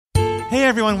Hey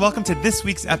everyone, welcome to this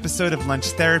week's episode of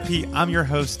Lunch Therapy. I'm your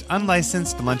host,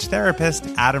 unlicensed lunch therapist,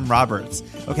 Adam Roberts.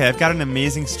 Okay, I've got an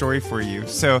amazing story for you.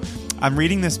 So I'm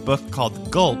reading this book called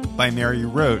Gulp by Mary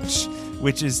Roach,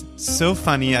 which is so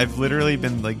funny. I've literally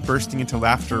been like bursting into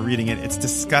laughter reading it. It's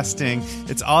disgusting.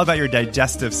 It's all about your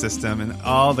digestive system and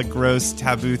all the gross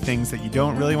taboo things that you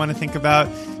don't really want to think about.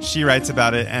 She writes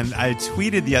about it. And I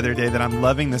tweeted the other day that I'm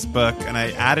loving this book, and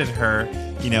I added her,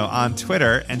 on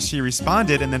Twitter, and she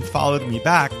responded and then followed me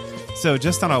back. So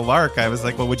just on a lark, I was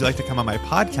like, well, would you like to come on my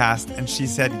podcast? And she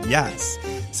said yes.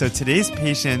 So today's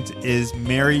patient is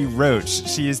Mary Roach.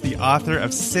 She is the author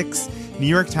of 6 New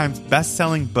York Times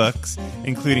best-selling books,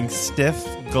 including Stiff,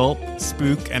 Gulp,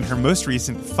 Spook, and her most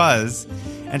recent Fuzz.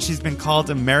 And she's been called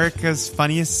America's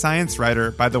funniest science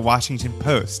writer by the Washington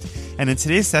Post. And in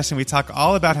today's session, we talk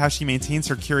all about how she maintains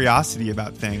her curiosity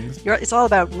about things. It's all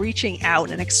about reaching out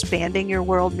and expanding your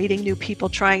world, meeting new people,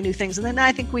 trying new things. And then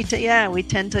I think we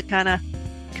tend to kind of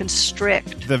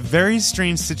constrict. The very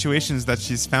strange situations that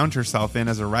she's found herself in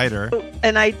as a writer.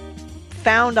 And I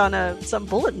found on some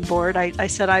bulletin board, I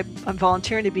said I'm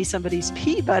volunteering to be somebody's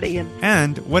pea buddy.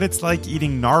 And what it's like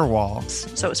eating narwhal.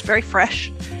 So it's very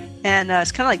fresh. And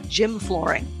it's kind of like gym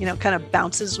flooring, kind of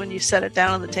bounces when you set it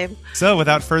down on the table. So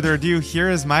without further ado, here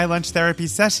is my lunch therapy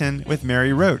session with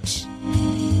Mary Roach.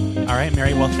 All right,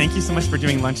 Mary. Well, thank you so much for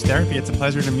doing lunch therapy. It's a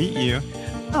pleasure to meet you.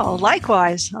 Oh,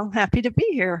 likewise. I'm happy to be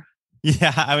here.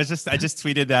 Yeah, I just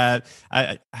tweeted that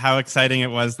how exciting it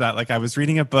was that I was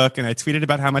reading a book and I tweeted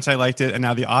about how much I liked it, and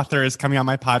now the author is coming on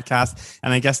my podcast,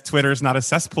 and I guess Twitter is not a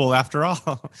cesspool after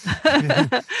all. Down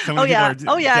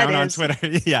on Twitter.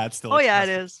 Yeah, it's still. It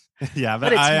is. Yeah,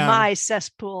 but it's my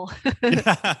cesspool.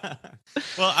 Yeah.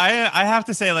 Well, I have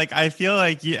to say, I feel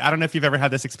like I don't know if you've ever had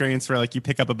this experience where you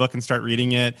pick up a book and start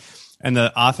reading it, and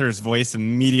the author's voice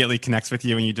immediately connects with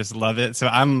you and you just love it. So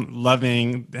I'm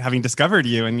loving having discovered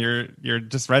you, and you're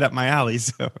just right up my alley.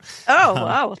 So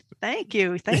wow, thank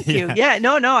you. Yeah,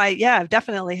 I've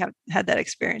definitely have had that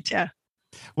experience. Yeah.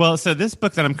 Well, so this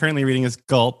book that I'm currently reading is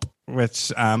Gulp,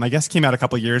 which I guess came out a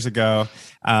couple years ago,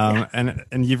 and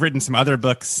you've written some other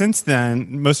books since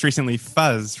then. Most recently,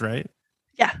 Fuzz, right?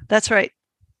 Yeah, that's right.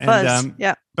 Fuzz.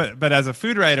 Yeah. But as a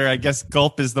food writer, I guess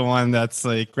Gulp is the one that's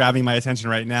grabbing my attention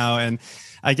right now. And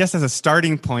I guess as a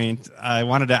starting point, I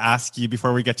wanted to ask you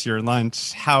before we get to your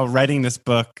lunch, how writing this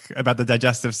book about the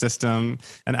digestive system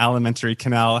and alimentary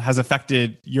canal has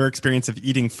affected your experience of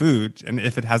eating food, and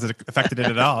if it has affected it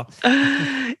at all.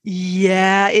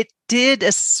 Yeah, it did,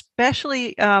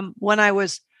 especially when I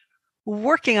was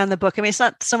working on the book. I mean, it's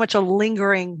not so much a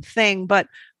lingering thing, but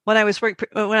when I was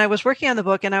working on the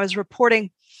book and I was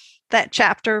reporting that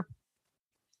chapter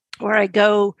where I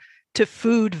go to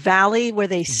Food Valley, where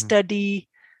they study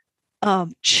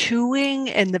chewing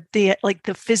and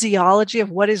the physiology of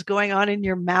what is going on in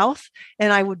your mouth,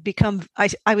 and I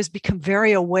was become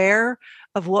very aware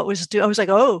of what was doing. I was like,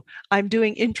 oh, I'm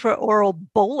doing intraoral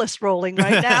bolus rolling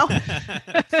right now.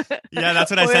 Yeah,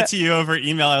 that's what I said to you over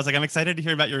email. I was like, I'm excited to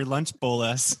hear about your lunch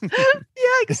bolus.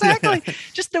 Yeah, exactly.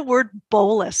 Just the word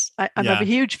bolus. I'm a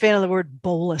huge fan of the word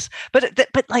bolus. But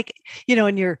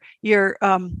and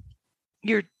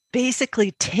you're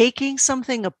basically taking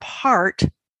something apart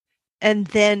and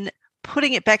then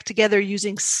putting it back together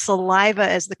using saliva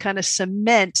as the kind of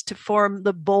cement to form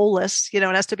the bolus. It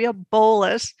has to be a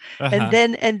bolus, and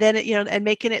then and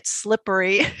making it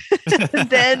slippery, and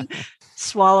then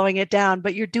swallowing it down.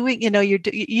 But you're doing,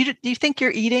 you think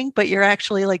you're eating, but you're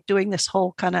actually doing this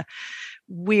whole kind of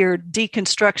weird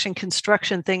construction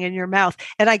thing in your mouth.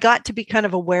 And I got to be kind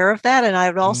of aware of that. And I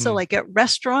would also at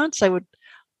restaurants, I would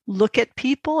look at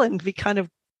people and be kind of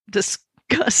disgusted,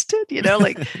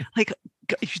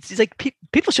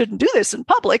 people shouldn't do this in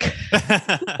public.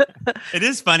 It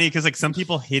is funny because some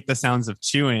people hate the sounds of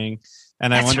chewing,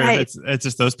 and I wonder if it's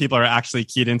just those people are actually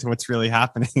keyed into what's really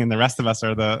happening, and the rest of us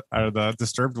are the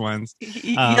disturbed ones.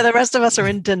 The rest of us are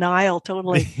in denial,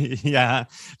 totally. Yeah,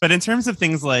 but in terms of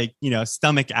things like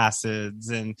stomach acids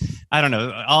and I don't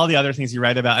know, all the other things you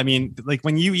write about. I mean,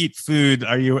 when you eat food,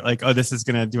 are you oh, this is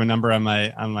going to do a number on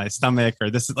my stomach, or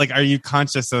this is are you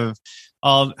conscious of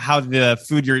all how the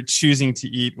food you're choosing to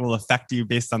eat will affect you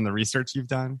based on the research you've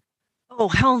done? Oh,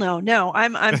 hell no.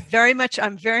 I'm very much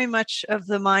of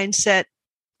the mindset,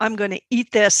 I'm going to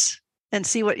eat this and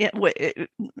see what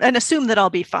and assume that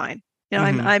I'll be fine.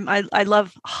 I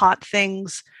love hot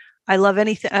things. I love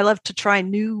anything. I love to try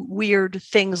new weird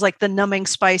things like the numbing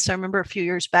spice. I remember a few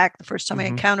years back, the first time I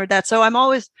encountered that. So I'm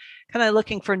always kind of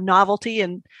looking for novelty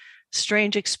and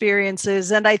strange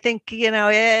experiences. And I think,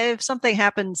 if something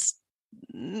happens,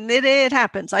 it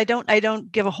happens. I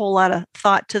don't give a whole lot of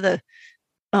thought to the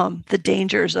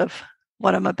dangers of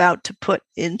what I'm about to put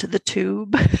into the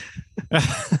tube.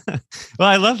 Well,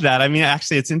 I love that. I mean,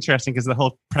 actually, it's interesting because the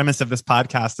whole premise of this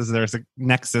podcast is there's a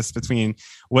nexus between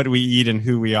what we eat and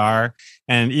who we are.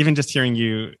 And even just hearing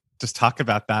you just talk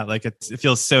about that, like it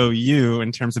feels so you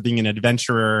in terms of being an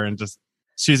adventurer and just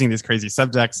choosing these crazy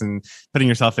subjects and putting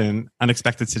yourself in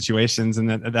unexpected situations. And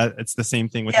that it's the same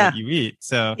thing with what you eat.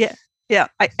 So yeah.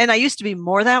 I used to be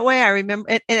more that way. I remember,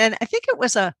 and I think it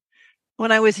was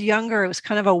when I was younger, it was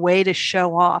kind of a way to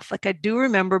show off. Like I do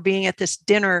remember being at this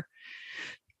dinner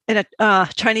in a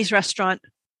Chinese restaurant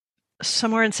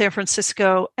somewhere in San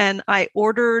Francisco, and I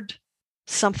ordered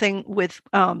something with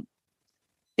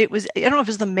it was, I don't know if it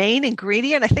was the main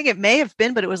ingredient. I think it may have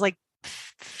been, but it was like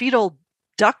fetal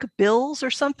duck bills or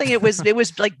something. It was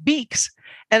like beaks,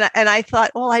 and I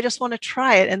thought, oh, I just want to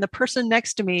try it. And the person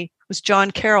next to me was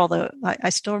John Carroll, I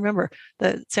still remember,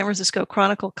 the San Francisco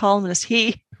Chronicle columnist.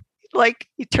 He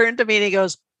turned to me and he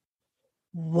goes,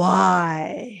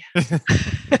 why?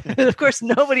 Of course,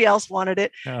 nobody else wanted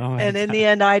it. And in the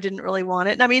end, I didn't really want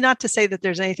it. And I mean, not to say that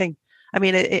there's anything, I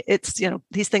mean, it's,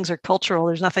 these things are cultural.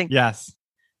 There's nothing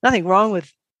wrong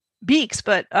with beaks,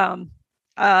 but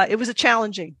it was a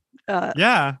challenging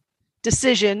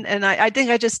decision. And I think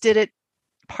I just did it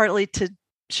partly to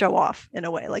show off in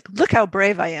a way, like, look how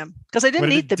brave I am. Because I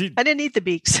didn't eat the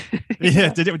beaks.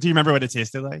 Yeah. Do you remember what it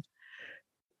tasted like?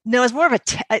 No, it was more of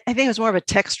I think it was more of a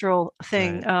textural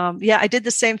thing. Right. I did the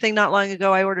same thing not long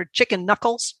ago. I ordered chicken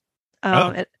knuckles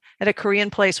at a Korean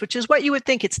place, which is what you would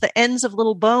think. It's the ends of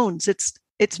little bones.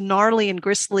 It's gnarly and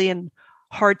gristly and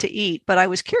hard to eat. But I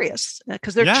was curious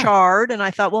because they're charred, and I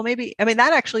thought, well, maybe. I mean,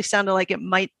 that actually sounded like it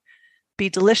might be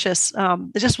delicious.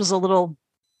 It just was a little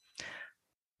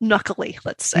knuckly,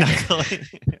 let's say.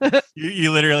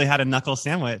 You literally had a knuckle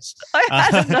sandwich. I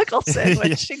had a knuckle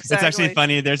sandwich. Yeah. Exactly. It's actually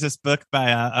funny. There's this book by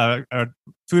a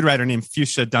food writer named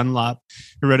Fuchsia Dunlop,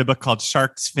 who wrote a book called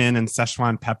Shark's Fin and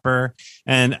Szechuan Pepper.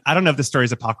 And I don't know if the story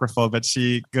is apocryphal, but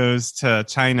she goes to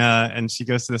China and she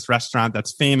goes to this restaurant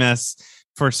that's famous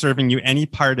for serving you any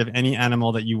part of any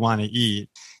animal that you want to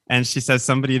eat. And she says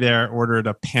somebody there ordered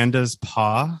a panda's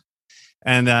paw.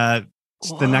 And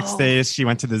the next day she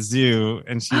went to the zoo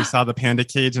and she saw the panda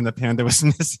cage and the panda was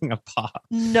missing a paw.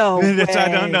 No Which way.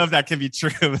 I don't know if that can be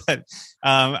true, but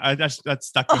that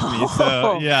stuck with me.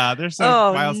 So yeah, there's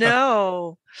some wild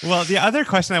stuff. Well, the other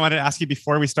question I wanted to ask you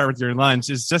before we start with your lunch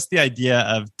is just the idea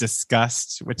of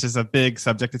disgust, which is a big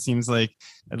subject, it seems like,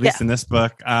 at least in this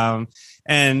book.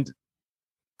 And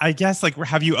I guess, like,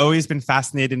 have you always been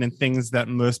fascinated in things that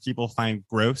most people find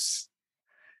gross?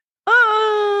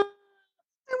 I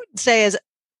would say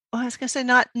I was going to say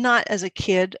not as a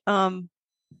kid. I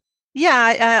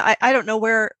don't know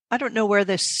where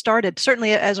this started.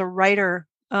 Certainly as a writer,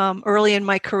 early in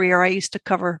my career, I used to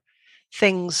cover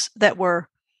things that were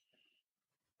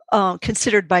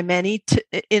considered by many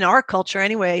in our culture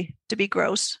anyway to be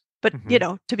gross. But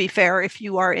to be fair, if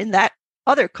you are in that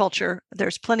other culture,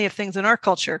 there's plenty of things in our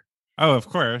culture. Oh, of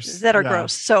course, that are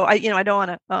gross. So I don't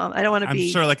want to be.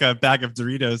 I'm sure like a bag of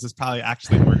Doritos is probably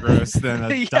actually more gross than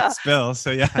a duck spill. So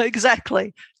yeah,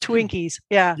 exactly. Twinkies.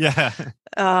 Yeah. Yeah.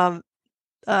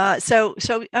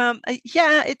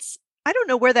 It's, I don't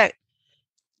know where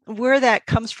that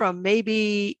comes from.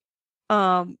 Maybe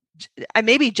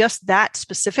just that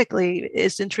specifically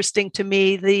is interesting to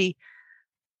me.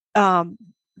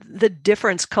 The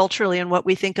difference culturally in what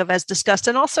we think of as disgust.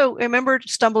 And also I remember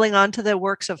stumbling onto the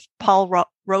works of Paul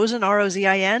Rozin,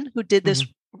 Rozin, who did this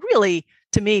really,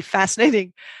 to me,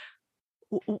 fascinating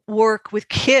work with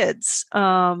kids,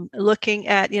 looking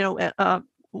at,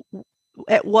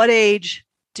 at what age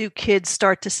do kids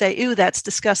start to say, "Ew, that's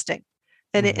disgusting."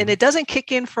 And it doesn't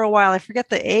kick in for a while. I forget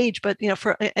the age, but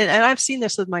and I've seen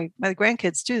this with my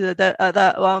grandkids too.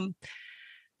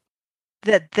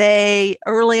 That they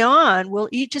early on will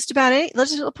eat just about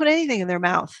let's just put anything in their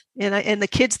mouth. And the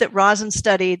kids that Rozin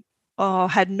studied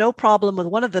had no problem with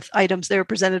one of the items they were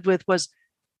presented with was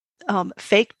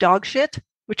fake dog shit,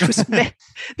 which was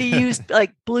he used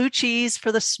like blue cheese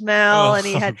for the smell, and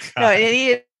he had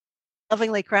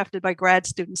lovingly crafted by grad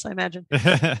students, I imagine.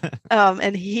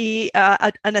 And he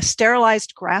a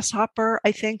sterilized grasshopper,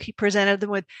 I think he presented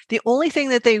them with. The only thing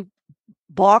that they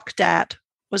balked at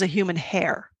was a human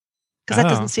hair. Because that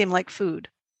doesn't seem like food,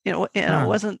 it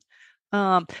wasn't.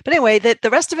 But anyway, the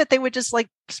rest of it, they would just like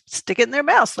stick it in their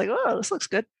mouth, like, oh, this looks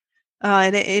good. So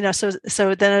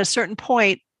then at a certain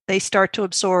point, they start to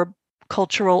absorb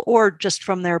cultural, or just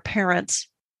from their parents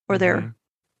or their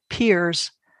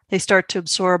peers, they start to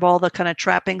absorb all the kind of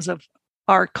trappings of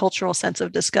our cultural sense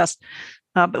of disgust,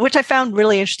 which I found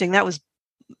really interesting. That was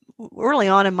early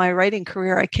on in my writing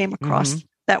career. I came across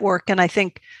that work, and I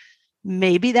think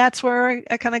maybe that's where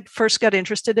I kind of first got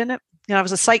interested in it. You know, I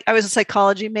was a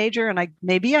psychology major, and I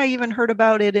even heard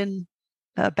about it in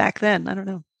back then. I don't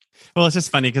know. Well, it's just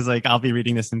funny because like I'll be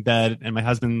reading this in bed, and my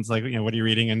husband's like, what are you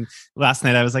reading? And last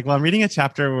night I was like, well, I'm reading a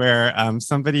chapter where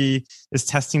somebody is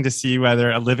testing to see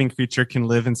whether a living creature can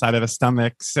live inside of a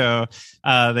stomach. So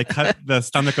they cut the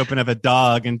stomach open of a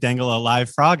dog and dangle a live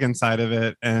frog inside of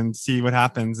it and see what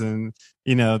happens. And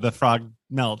the frog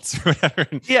melts or whatever.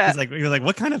 And yeah. He was like,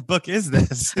 what kind of book is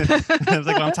this? And I was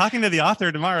like, well, I'm talking to the author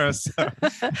tomorrow. So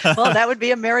well, that would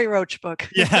be a Mary Roach book.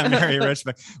 Yeah, Mary Roach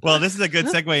book. Well, this is a good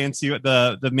segue into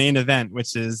the main event,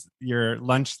 which is your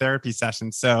lunch therapy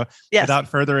session. So without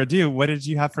further ado, what did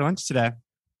you have for lunch today?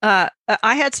 I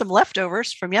had some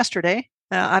leftovers from yesterday.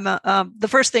 The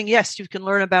first thing, yes, you can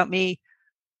learn about me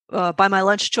by my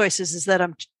lunch choices is that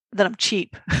I'm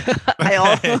cheap. I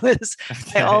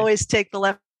always take the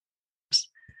leftovers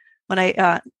when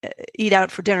I eat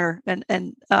out for dinner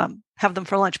and have them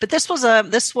for lunch. But this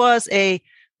was a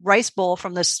rice bowl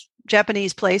from this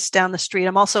Japanese place down the street.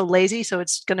 I'm also lazy, so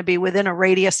it's going to be within a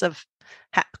radius of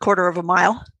a quarter of a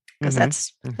mile because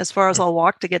that's as far as I'll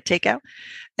walk to get takeout.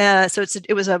 So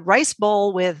it was a rice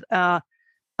bowl with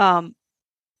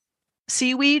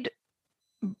seaweed,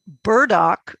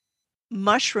 burdock,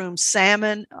 mushroom,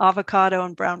 salmon, avocado,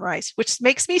 and brown rice, which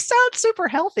makes me sound super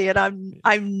healthy, and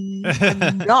I'm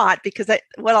not, because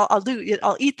I'll do,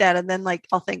 I'll eat that, and then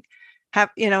I'll think,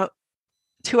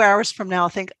 2 hours from now, I'll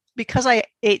think, because I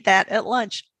ate that at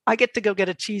lunch, I get to go get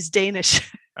a cheese Danish.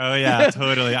 Oh yeah,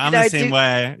 totally. I'm the same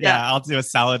way. Yeah, I'll do a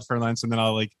salad for lunch, and then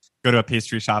I'll go to a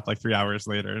pastry shop 3 hours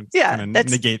later. And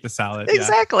negate the salad.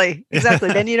 Exactly.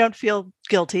 Then you don't feel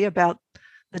guilty about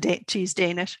the cheese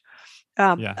Danish.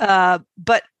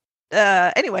 But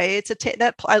anyway,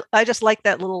 I just like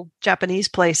that little Japanese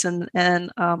place,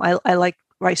 and I like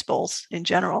rice bowls in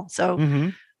general. So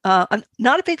I'm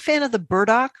not a big fan of the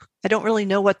burdock. I don't really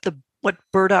know what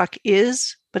burdock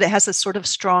is, but it has a sort of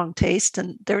strong taste,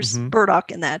 and there's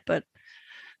burdock in that, but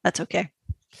that's okay.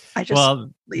 I just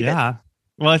leave it.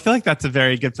 Well, I feel like that's a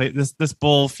very good place. This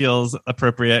bowl feels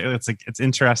appropriate. It's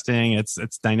interesting.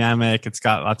 It's dynamic. It's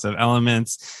got lots of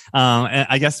elements. And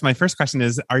I guess my first question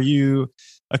is: are you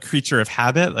a creature of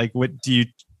habit? What do you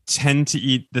tend to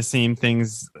eat the same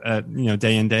things,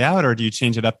 day in, day out, or do you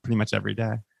change it up pretty much every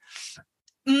day?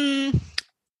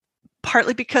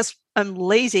 Partly because I'm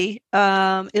lazy.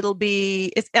 I eat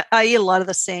a lot of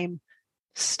the same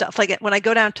stuff. Like when I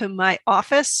go down to my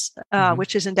office,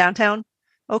 which is in downtown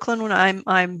Oakland, when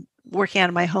I'm working out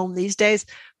of my home these days,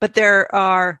 but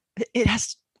it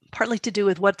has partly to do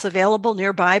with what's available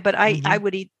nearby, but I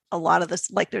would eat a lot of this.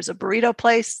 There's a burrito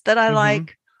place that I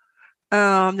like.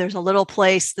 There's a little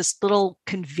place, this little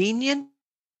convenience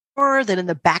store that in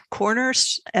the back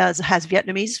corners has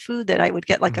Vietnamese food that I would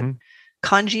get a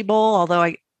congee bowl,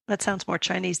 although that sounds more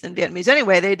Chinese than Vietnamese.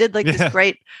 Anyway, they did this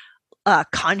great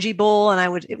congee bowl,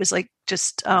 and it was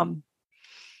just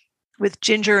with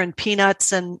ginger and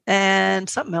peanuts and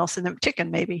something else in them, chicken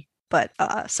maybe. But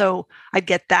so I'd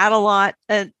get that a lot.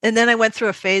 And then I went through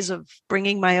a phase of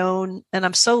bringing my own, and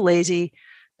I'm so lazy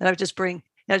that I would just bring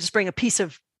a piece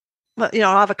of,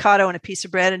 avocado and a piece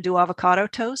of bread and do avocado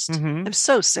toast. I'm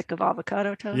so sick of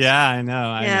avocado toast. Yeah, I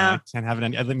know. I can't have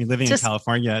it. Living in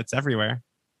California, it's everywhere.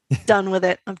 Done with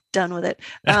it. I'm done with it.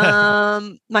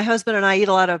 My husband and I eat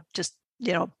a lot of just,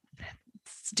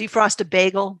 defrosted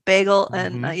bagel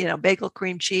and bagel,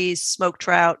 cream cheese, smoked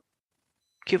trout,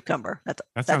 cucumber.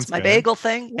 That's my bagel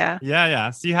thing.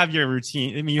 Yeah. So you have your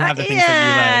routine. I mean, you have the things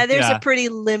that you like. There's a pretty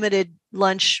limited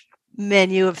lunch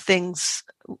menu of things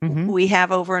we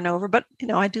have over and over, but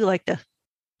I do like to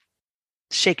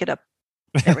shake it up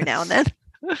every now and then.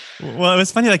 Well, it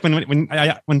was funny.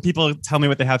 When people tell me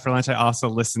what they had for lunch, I also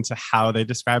listen to how they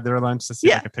describe their lunch to see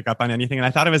if I could pick up on anything. And I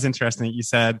thought it was interesting that you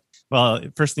said, well,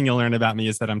 first thing you'll learn about me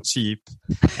is that I'm cheap.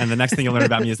 And the next thing you'll learn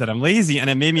about me is that I'm lazy. And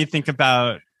it made me think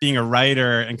about being a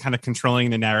writer and kind of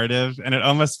controlling the narrative. And it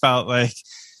almost felt like,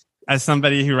 as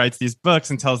somebody who writes these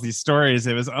books and tells these stories,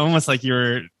 it was almost like you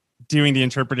were doing the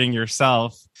interpreting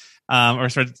yourself, or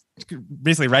sort of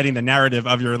basically writing the narrative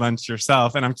of your lunch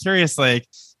yourself. And I'm curious,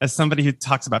 as somebody who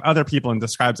talks about other people and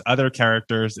describes other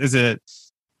characters, is it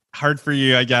hard for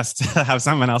you, I guess, to have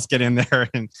someone else get in there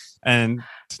and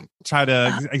try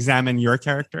to examine your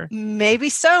character? Maybe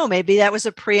so. Maybe that was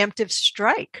a preemptive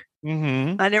strike. I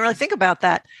didn't really think about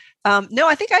that. No,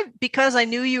 I think because I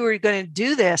knew you were going to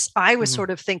do this, I was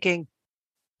sort of thinking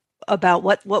about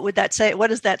what would that say?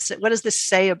 What does that say? What does this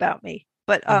say about me?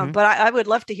 But I would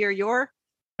love to hear your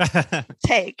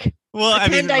take. Well, I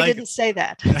didn't say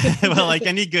that. Well, like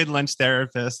any good lunch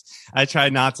therapist, I try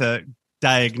not to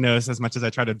diagnose as much as I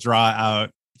try to draw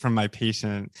out from my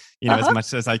patient, as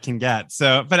much as I can get.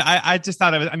 So, but I just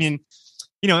thought of it. I mean,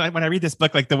 when I read this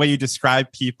book, like the way you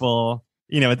describe people,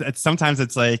 sometimes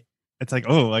it's like,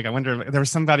 oh, like I wonder, there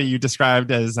was somebody you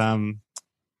described as,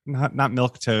 not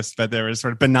milquetoast, but they were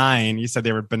sort of benign. You said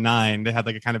they were benign. They had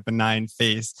like a kind of benign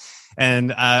face.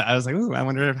 And I was like, ooh, I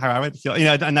wonder how I would feel,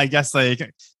 and I guess like,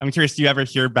 I'm curious, do you ever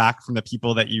hear back from the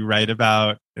people that you write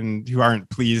about and who aren't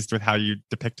pleased with how you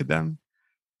depicted them?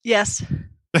 Yes.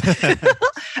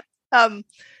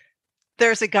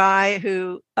 There's a guy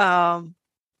who,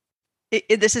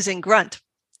 this is in Grunt,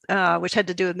 which had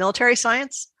to do with military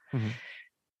science. Mm-hmm.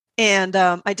 And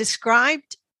I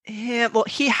described him. Well,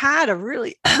 he had a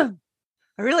really, a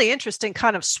really interesting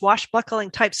kind of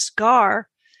swashbuckling type scar.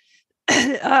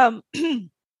 I,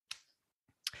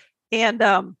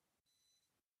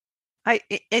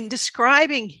 in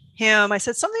describing him, I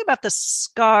said something about the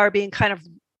scar being kind of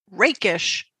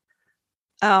rakish.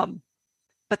 But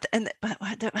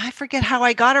I forget how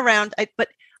I got around. But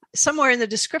somewhere in the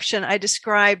description, I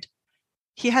described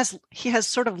he has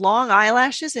sort of long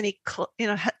eyelashes, and he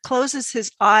closes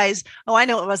his eyes. Oh, I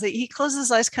know what it was. He closes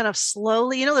his eyes kind of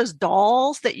slowly. Those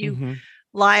dolls that you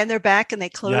lie on their back and they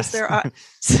close their eyes.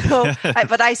 So,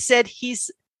 but I said he's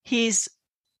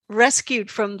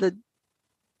rescued from the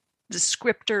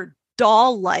descriptor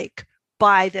doll-like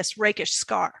by this rakish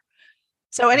scar.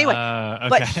 So anyway, okay.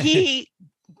 But he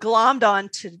glommed on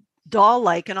to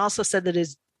doll-like and also said that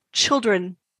his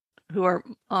children, who are,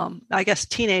 I guess,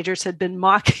 teenagers, had been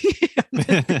mocking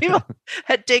him. People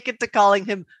had taken to calling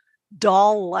him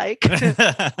doll-like.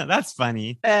 That's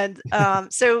funny. And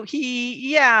so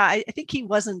I think he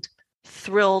wasn't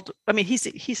thrilled. I mean,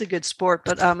 he's a good sport,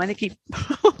 but I think he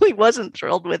probably wasn't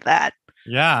thrilled with that.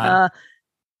 Yeah.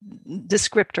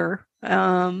 Descriptor.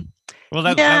 Well,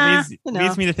 that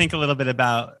leads me to think a little bit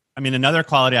about, I mean, another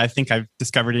quality I think I've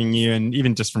discovered in you, and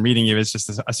even just from reading you, is just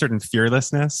a certain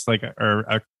fearlessness, like, or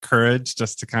a courage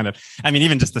just to kind of, I mean,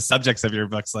 even just the subjects of your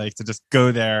books, like to just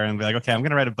go there and be like, okay, I'm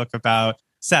going to write a book about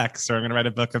sex, or I'm going to write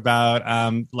a book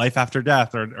about life after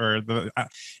death,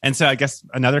 and so I guess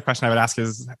another question I would ask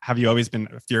is, have you always been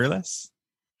fearless?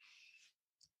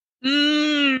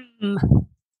 I'm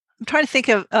trying to think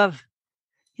of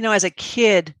as a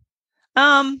kid,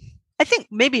 I think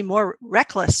maybe more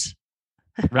reckless.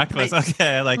 Reckless,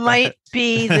 okay, I like might that.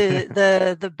 Be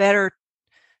the better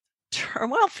term.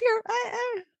 Well, fear.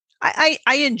 I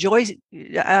enjoy,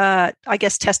 I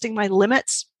guess, testing my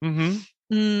limits.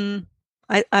 Mm-hmm.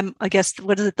 I guess,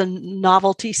 what is it? The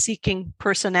novelty-seeking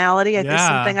personality. I think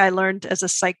something I learned as a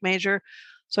psych major.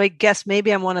 So I guess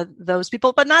maybe I'm one of those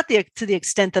people, but not to the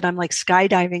extent that I'm like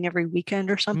skydiving every weekend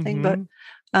or something. Mm-hmm.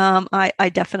 But I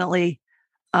definitely.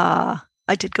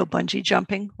 I did go bungee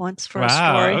jumping once for a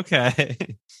story.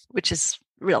 Okay. Which is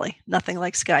really nothing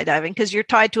like skydiving, because you're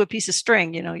tied to a piece of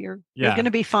string. You're going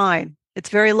to be fine. It's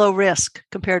very low risk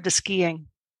compared to skiing.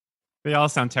 They all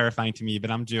sound terrifying to me, but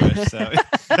I'm Jewish, so.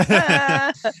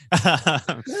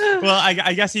 Well,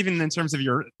 I guess even in terms of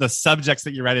the subjects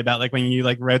that you write about, like when you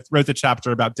wrote the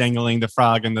chapter about dangling the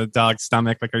frog in the dog's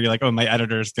stomach, like, are you like, oh, my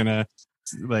editor's gonna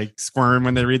like squirm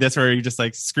when they read this, or are you just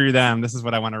like, screw them, this is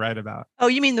what I want to write about? Oh,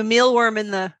 you mean the mealworm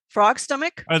in the frog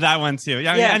stomach? Oh, that one too.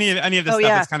 Yeah, I mean, any of this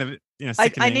stuff is kind of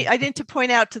sickening. I need to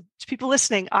point out to people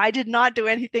listening, I did not do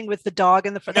anything with the dog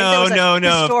and the frog. No,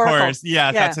 of course.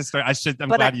 Yeah, that's historical. I'm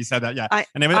glad you said that. Yeah,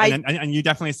 and you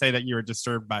definitely say that you were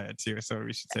disturbed by it too. So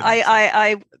we should say that.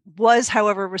 I was,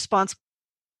 however, responsible.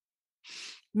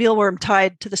 Mealworm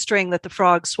tied to the string that the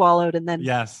frog swallowed, and then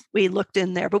we looked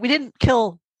in there, but we didn't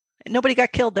kill. Nobody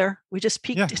got killed there. We just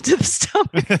peeked into the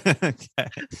stomach,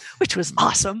 which was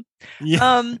awesome.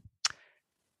 Yeah.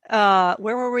 Where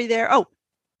were we there? Oh,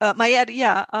 my ed.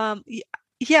 Yeah.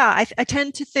 I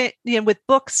tend to think, with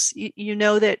books,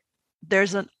 that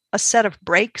there's a set of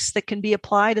breaks that can be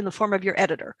applied in the form of your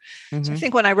editor. Mm-hmm. So I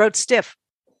think when I wrote Stiff,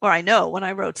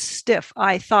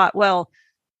 I thought, well,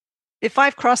 if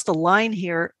I've crossed a line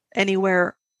here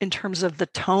anywhere in terms of the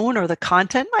tone or the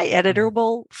content, my editor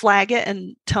will flag it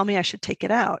and tell me I should take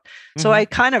it out. Mm-hmm. So I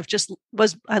kind of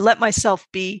I let myself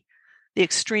be the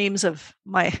extremes of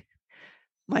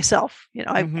myself.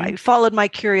 I followed my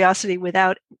curiosity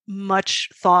without much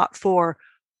thought for,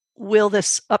 will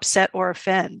this upset or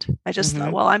offend? I just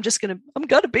thought, well, I'm going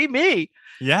to be me.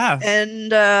 Yeah.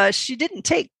 And she didn't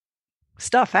take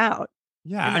stuff out.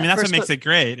 Yeah, I mean, that's what makes it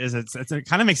great, is it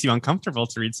kind of makes you uncomfortable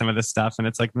to read some of this stuff. And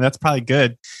it's like, that's probably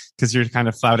good, because you're kind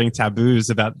of flouting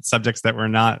taboos about subjects that we're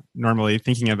not normally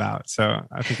thinking about. So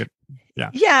I think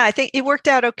I think it worked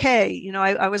out okay.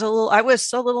 I was a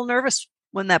little nervous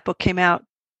when that book came out,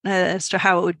 as to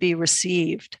how it would be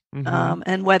received, Mm-hmm.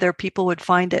 and whether people would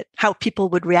find it, how people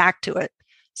would react to it.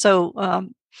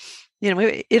 So,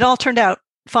 it all turned out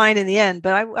fine in the end,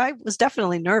 but I was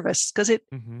definitely nervous because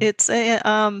Mm-hmm. it's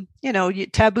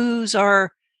taboos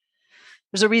are,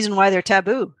 there's a reason why they're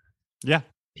taboo. Yeah.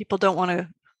 People don't want to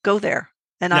go there,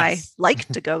 and I Yes. like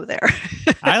to go there.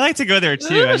 I like to go there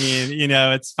too. I mean,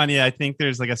 it's funny. I think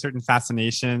there's like a certain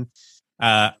fascination.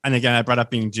 And again, I brought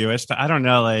up being Jewish, but I don't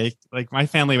know, like my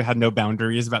family had no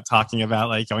boundaries about talking about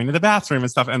like going to the bathroom and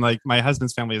stuff. And like my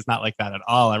husband's family is not like that at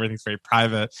all. Everything's very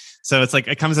private. So it's like,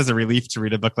 it comes as a relief to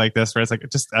read a book like this, where it's like,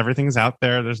 just everything's out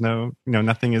there. There's no,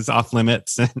 nothing is off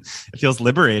limits. And it feels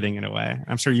liberating in a way.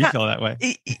 I'm sure you feel that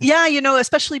way. Yeah.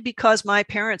 Especially because my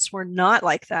parents were not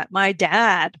like that. My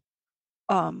dad,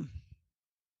 I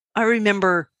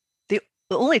remember the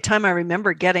only time I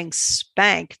remember getting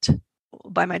spanked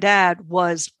by my dad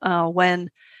was when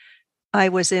I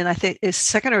was in, I think,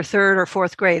 second or third or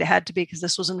fourth grade. It had to be because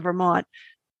this was in Vermont.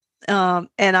 And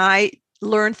I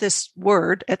learned this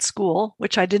word at school,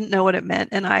 which I didn't know what it meant.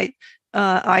 And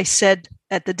I said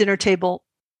at the dinner table,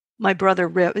 my brother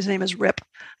Rip, his name is Rip.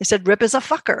 I said, Rip is a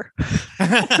fucker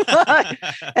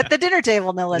at the dinner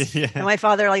table, no less. Yeah. And my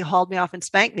father like hauled me off and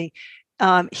spanked me.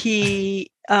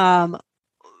 He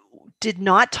did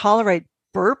not tolerate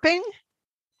burping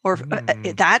or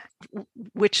that,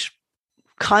 which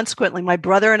consequently my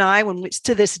brother and I,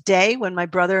 to this day, when my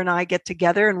brother and I get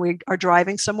together and we are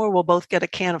driving somewhere, we'll both get a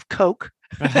can of Coke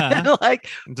and like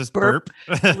just burp.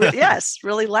 Yes,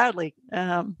 really loudly.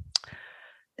 And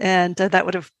that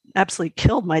would have absolutely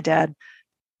killed my dad.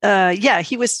 He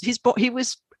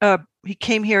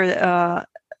came here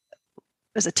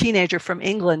as a teenager from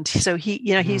England. So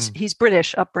he's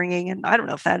British upbringing. And I don't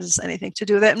know if that has anything to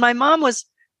do with it. And my mom was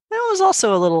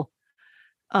also a little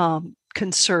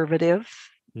conservative,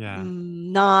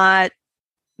 not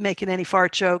making any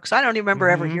fart jokes. I don't even remember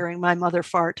ever hearing my mother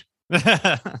fart.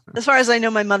 As far as I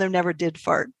know, my mother never did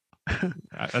fart.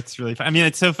 That's really fun. I mean,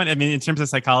 it's so funny. I mean, in terms of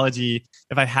psychology,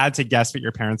 if I had to guess what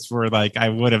your parents were like, I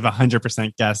would have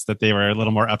 100% guessed that they were a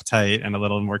little more uptight and a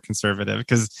little more conservative,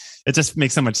 because it just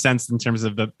makes so much sense in terms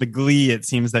of the glee it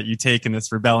seems that you take in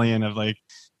this rebellion of like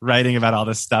writing about all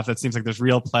this stuff. That seems like there's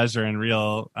real pleasure and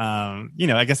real, I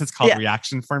guess it's called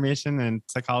reaction formation in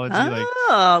psychology.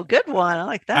 Oh, good one. I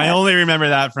like that. I only remember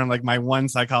that from like my one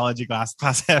psychology class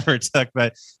I ever took,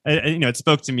 but it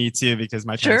spoke to me too, because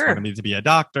my parents wanted me to be a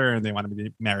doctor and they wanted me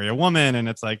to marry a woman. And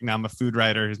it's like, now I'm a food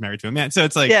writer who's married to a man. So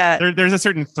it's like, there's a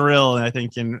certain thrill, I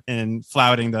think, in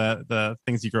flouting the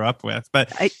things you grew up with.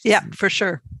 But for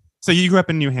sure. So you grew up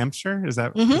in New Hampshire? Is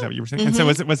that what you were saying? And so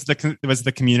was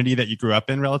the community that you grew up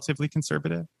in relatively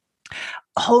conservative?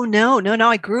 Oh, no.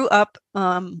 I grew up,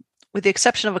 with the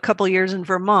exception of a couple of years in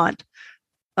Vermont,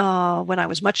 when I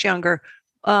was much younger.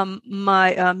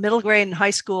 My middle grade and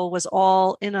high school was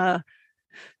all in a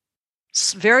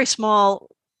very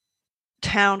small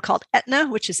town called Etna,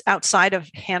 which is outside of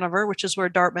Hanover, which is where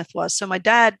Dartmouth was. So my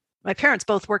parents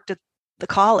both worked at the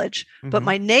college, but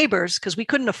my neighbors, because we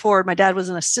couldn't afford, my dad was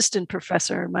an assistant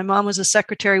professor, my mom was a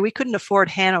secretary, we couldn't afford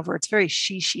Hanover. It's very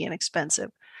shishi and expensive.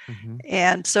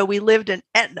 And so we lived in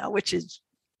Etna, which is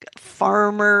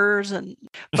farmers.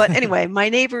 But anyway, my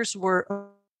neighbors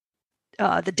were,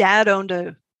 the dad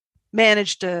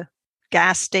managed a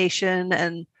gas station,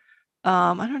 and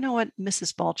I don't know what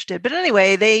Mrs. Balch did, but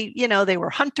anyway, they were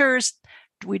hunters.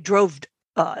 We drove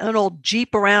an old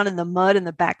Jeep around in the mud in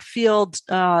the back field.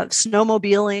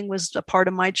 Snowmobiling was a part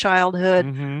of my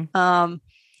childhood.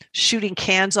 Shooting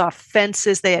cans off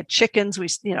fences. They had chickens. We,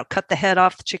 cut the head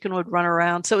off. The chicken would run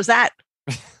around. So it was that.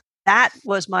 That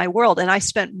was my world, and I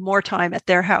spent more time at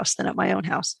their house than at my own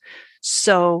house.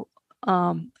 So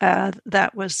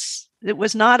it was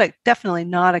definitely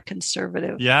not a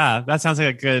conservative. Yeah, that sounds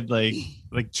like a good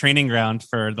like training ground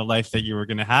for the life that you were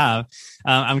going to have.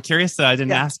 I'm curious though, I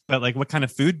didn't ask, but like what kind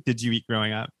of food did you eat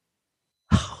growing up?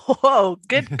 Oh,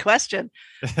 good question.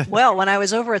 Well, when I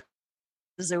was over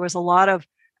there was a lot of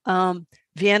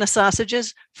Vienna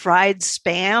sausages, fried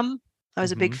Spam. I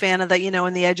was a big fan of that,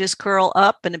 when the edges curl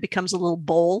up and it becomes a little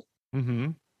bowl.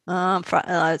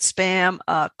 Spam,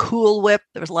 Cool Whip.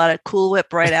 There was a lot of Cool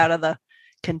Whip right out of the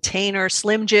container.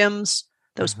 Slim Jims,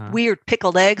 those weird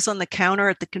pickled eggs on the counter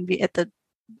at the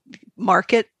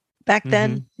market back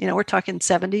then. We're talking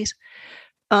 70s.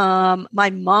 My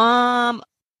mom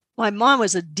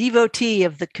was a devotee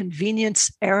of the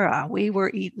convenience era. We were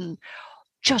eating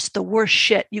just the worst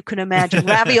shit you can imagine.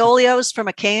 Raviolios from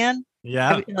a can.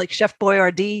 Yeah. Like Chef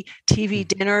Boyardee, TV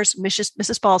dinners,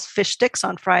 Mrs. Paul's fish sticks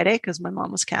on Friday, because my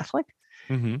mom was Catholic.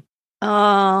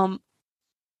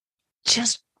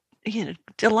 Just,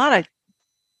 a lot of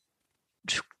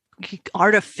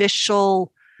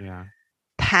artificial, Yeah.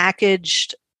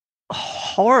 packaged,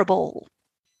 horrible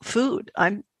food.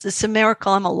 It's a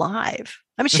miracle I'm alive.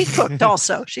 I mean, she cooked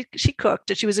also. She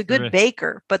cooked, and she was a good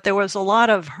baker, but there was a lot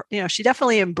of, she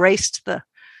definitely embraced the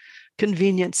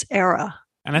convenience era.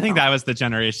 And I think that was the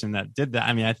generation that did that.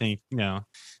 I mean, I think, a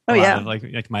Oh, lot yeah. of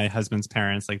like my husband's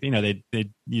parents, like, they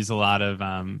use a lot of,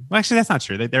 well, actually that's not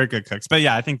true. They're good cooks, but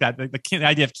yeah, I think that the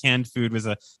idea of canned food was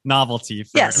a novelty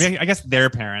for, Yes. I mean, I guess their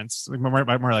parents, more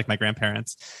like my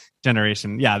grandparents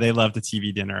generation. Yeah. They loved the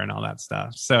TV dinner and all that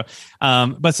stuff. So,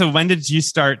 so when did you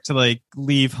start to like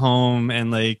leave home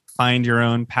and like find your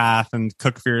own path and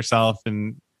cook for yourself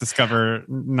and discover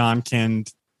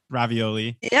non-canned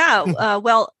ravioli? Yeah.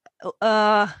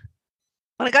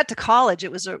 When I got to college,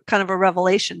 it was a kind of a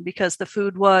revelation because the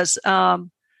food was,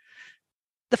 it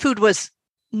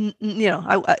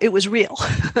was real.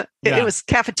 It was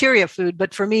cafeteria food,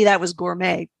 but for me, that was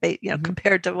gourmet,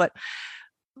 compared to what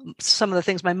some of the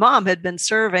things my mom had been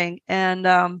serving.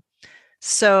 And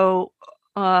so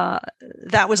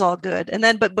that was all good. And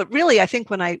then, but really, I think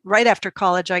right after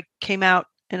college, I came out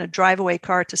in a drive-away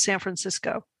car to San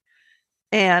Francisco.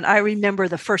 And I remember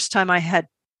the first time I had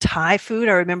Thai food.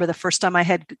 I remember the first time I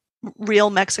had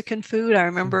real Mexican food. I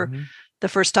remember the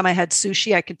first time I had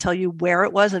sushi. I could tell you where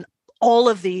it was. And all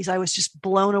of these, I was just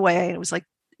blown away. It was like,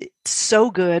 it's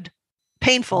so good,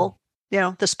 painful,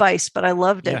 the spice, but I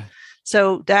loved it. Yeah.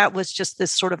 So that was just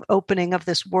this sort of opening of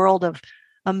this world of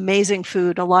amazing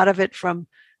food. A lot of it from,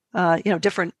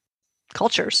 different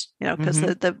cultures, because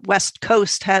the West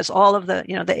Coast has all of the,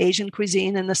 the Asian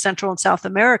cuisine and the Central and South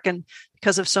American,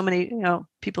 because of so many,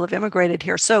 people have immigrated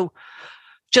here. So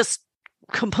just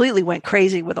completely went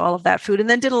crazy with all of that food, and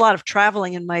then did a lot of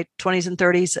traveling in my 20s and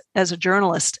 30s as a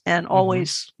journalist, and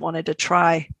always wanted to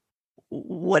try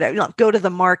whatever, go to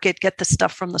the market, get the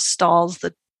stuff from the stalls,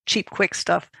 the cheap, quick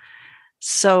stuff.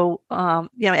 So, I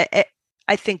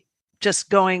think just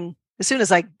going, as soon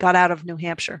as I got out of New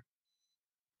Hampshire,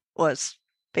 was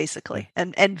basically,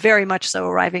 and very much so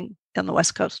arriving on the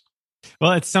West Coast.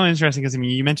 Well, it's so interesting because, I mean,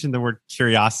 you mentioned the word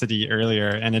curiosity earlier,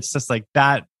 and it's just like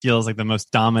that feels like the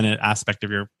most dominant aspect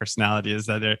of your personality, is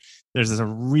that there's this a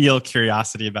real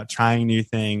curiosity about trying new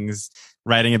things,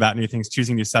 writing about new things,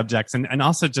 choosing new subjects. And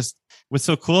also just what's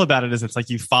so cool about it is it's like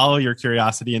you follow your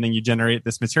curiosity and then you generate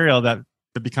this material that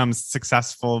becomes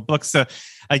successful books. So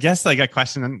I guess like a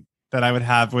question that I would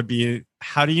have would be,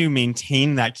 how do you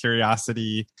maintain that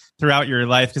curiosity throughout your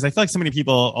life? Because I feel like so many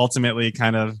people ultimately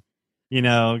kind of,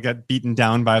 get beaten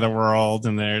down by the world,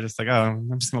 and they're just like, oh,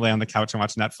 I'm just gonna lay on the couch and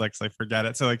watch Netflix. Like, forget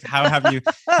it. So like, how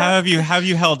have you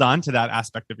held on to that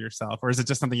aspect of yourself? Or is it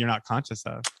just something you're not conscious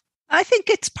of? I think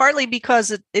it's partly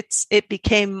because it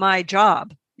became my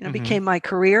job, became my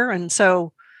career. And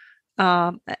so,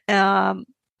 if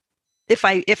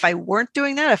I weren't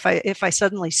doing that, if I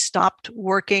suddenly stopped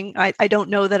working, I don't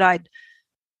know that I'd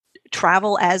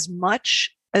travel as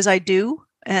much as I do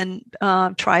and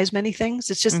try as many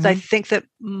things. It's just, I think that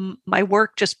my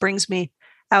work just brings me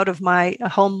out of my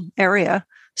home area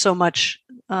so much.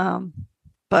 I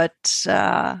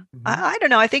don't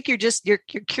know. I think you're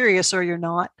curious or you're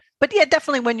not. But yeah,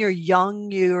 definitely when you're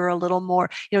young, you're a little more,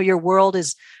 your world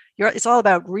is, it's all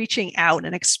about reaching out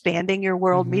and expanding your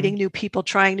world, meeting new people,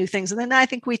 trying new things. And then I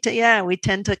think we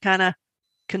tend to kind of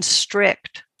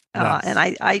constrict. Yes. And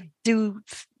I do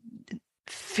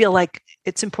feel like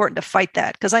it's important to fight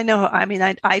that, because I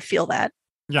feel that,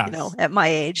 yes. At my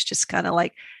age, just kind of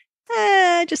like,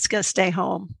 just going to stay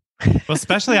home. Well,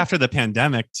 especially after the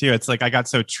pandemic too, it's like I got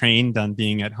so trained on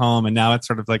being at home, and now it's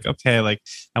sort of like, okay, like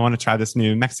I want to try this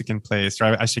new Mexican place,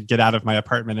 or I should get out of my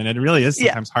apartment. And it really is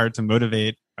sometimes hard to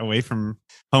motivate away from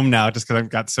home now, just because I've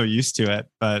got so used to it.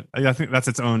 But I think that's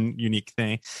its own unique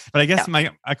thing. But I guess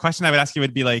a question I would ask you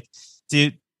would be like,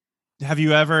 have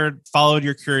you ever followed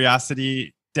your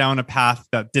curiosity down a path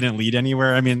that didn't lead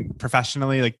anywhere? I mean,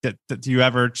 professionally, like, do you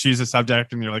ever choose a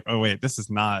subject and you're like, oh wait, this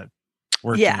is not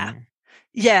working?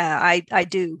 Yeah, I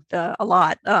do a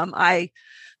lot.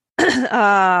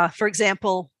 For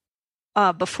example,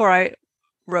 before I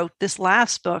wrote this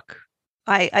last book,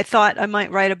 I thought I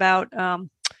might write about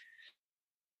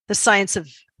the science of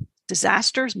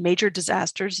disasters, major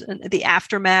disasters, and the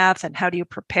aftermath, and how do you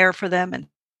prepare for them and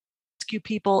rescue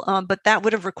people. But that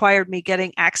would have required me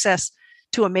getting access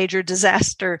to a major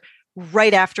disaster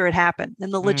right after it happened,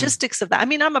 and the logistics of that. I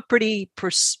mean, I'm a pretty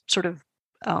sort of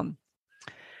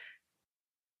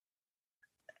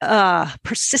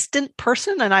persistent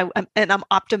person, and I'm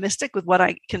optimistic with what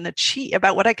I can achieve,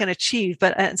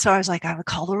 and so I was like, I would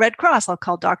call the Red Cross, I'll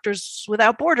call Doctors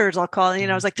Without Borders, I'll call,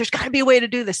 I was like, there's got to be a way to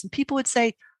do this. And people would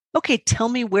say, okay, tell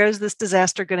me, where's this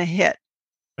disaster going to hit?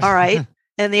 All right.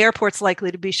 And the airport's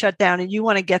likely to be shut down and you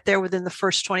want to get there within the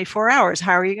first 24 hours.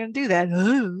 How are you going to do that?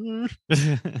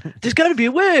 There's got to be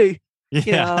a way.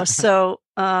 Yeah. So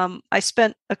I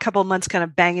spent a couple of months kind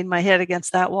of banging my head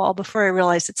against that wall before I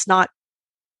realized it's not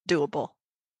doable.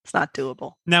 It's not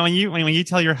doable. Now, when you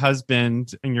tell your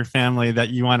husband and your family that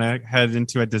you want to head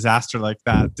into a disaster like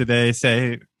that, do they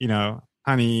say,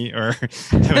 honey, or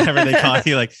whatever they call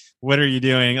you, like, what are you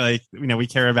doing? Like, we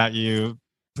care about you.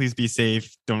 Please be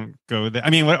safe. Don't go there. I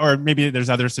mean, or maybe there's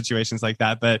other situations like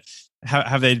that, but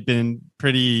have they been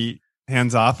pretty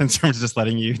hands off in terms of just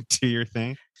letting you do your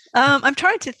thing? I'm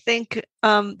trying to think.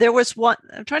 There was one.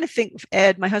 I'm trying to think of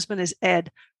Ed. My husband is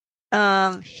Ed.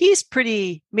 He's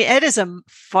pretty. I mean, Ed is a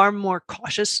far more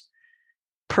cautious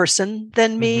person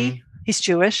than me. Mm-hmm. He's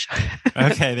Jewish.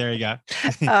 Okay, there you go.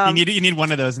 You need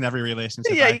one of those in every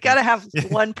relationship. Yeah, you got to have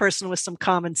one person with some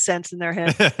common sense in their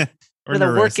head, or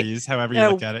neuroses, however you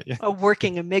look at it. Yeah. A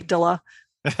working amygdala.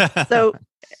 So,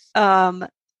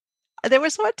 there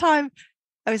was one time.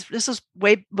 This was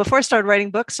way before I started writing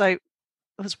books. I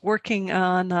was working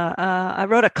on. I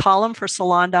wrote a column for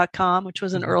Salon.com, which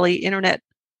was an early internet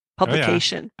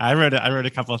publication. Oh, yeah. I wrote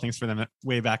a couple of things for them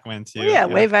way back when too. Yeah,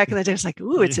 way back in the day. It's like,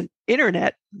 ooh, it's an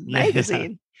internet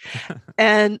magazine.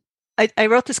 And I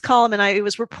wrote this column, and it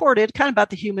was reported kind of about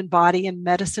the human body and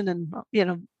medicine, and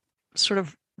sort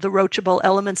of the roachable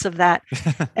elements of that.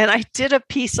 And I did a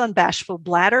piece on bashful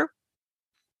bladder.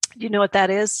 Do you know what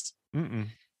that is? Mm-mm.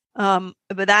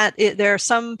 But there are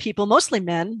some people, mostly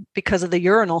men, because of the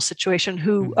urinal situation,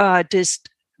 who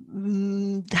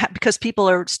because people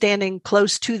are standing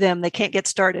close to them, they can't get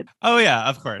started. Oh yeah,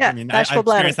 of course. Yeah, I mean, I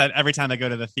experience that every time I go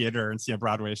to the theater and see a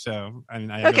Broadway show. I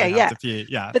mean, I really have to pee.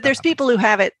 Yeah, but there's people who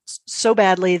have it so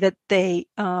badly that they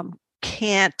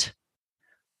can't,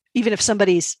 even if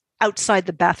somebody's outside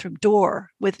the bathroom door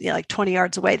with like 20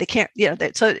 yards away, they can't.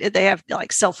 So they have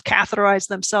like self-catheterized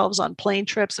themselves on plane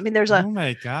trips. I mean, there's oh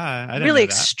my god, I didn't really know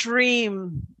that.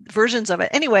 Extreme versions of it.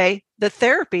 Anyway, the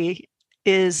therapy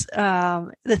is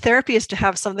to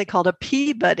have something called a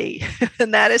pee buddy.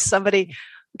 And that is somebody,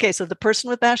 okay, so the person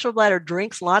with bashful bladder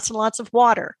drinks lots and lots of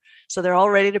water, so they're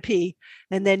all ready to pee.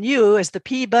 And then you, as the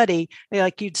pee buddy,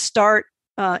 you'd start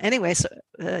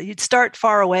you'd start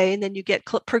far away, and then you get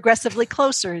progressively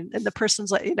closer. And the person's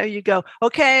like, you go,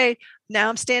 okay, now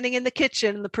I'm standing in the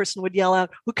kitchen, and the person would yell out,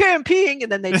 okay, I'm peeing,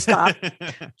 and then they'd stop.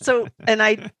 So, and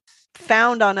I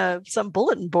found on some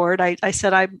bulletin board, I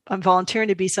said, I'm volunteering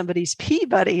to be somebody's pee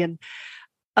buddy. And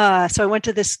so I went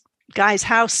to this guy's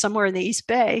house somewhere in the East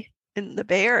Bay, in the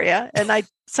Bay Area. And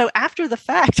so after the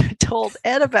fact, I told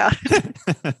Ed about it.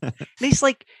 And he's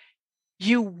like,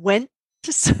 you went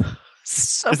to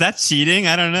is that cheating?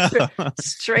 I don't know.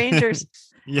 Stranger's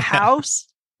house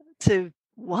to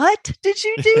what did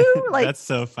you do? Like, that's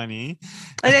so funny.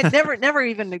 And it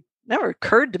never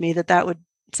occurred to me that would.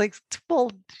 It's like,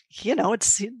 well,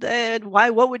 it's why?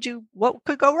 What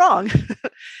could go wrong?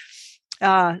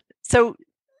 So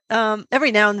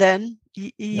every now and then,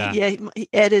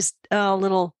 Ed is a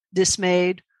little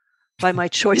dismayed by my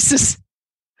choices.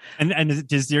 And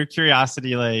does your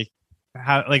curiosity, like,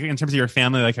 how, like, in terms of your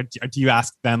family, like, do you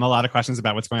ask them a lot of questions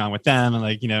about what's going on with them, and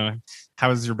like,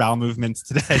 how is your bowel movements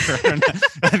today?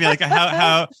 I mean, like,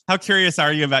 how curious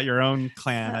are you about your own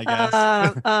clan? I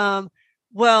guess.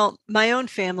 Well, my own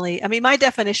family, I mean, my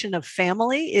definition of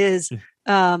family is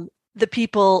the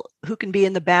people who can be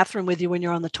in the bathroom with you when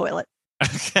you're on the toilet.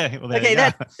 Okay. Well,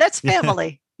 that's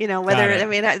family. I've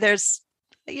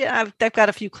got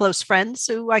a few close friends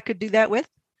who I could do that with.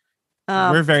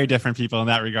 We're very different people in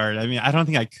that regard. I mean, I don't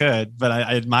think I could, but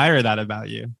I admire that about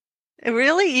you.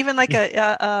 Really? Even like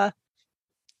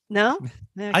no?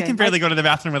 Okay. I can barely go to the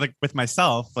bathroom with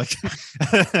myself. Like,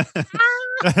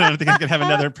 I don't think I could have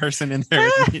another person in there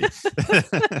with me.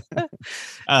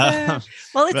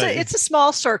 Well, it's a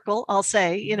small circle, I'll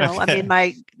say. Okay. I mean,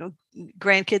 my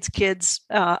grandkids' kids,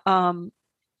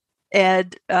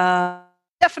 Ed,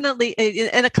 definitely,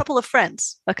 and a couple of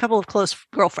friends, a couple of close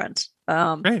girlfriends.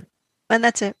 Great. And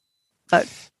that's it. And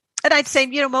I'd say,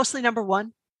 mostly number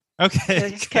one.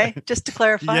 Okay. Okay. Just to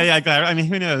clarify. Yeah. I mean,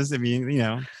 who knows? I mean,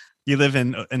 you live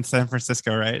in San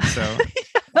Francisco, right? So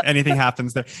anything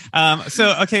happens there.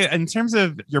 So, okay. In terms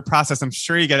of your process, I'm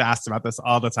sure you get asked about this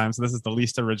all the time. So this is the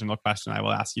least original question I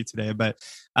will ask you today. But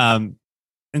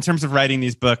in terms of writing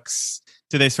these books,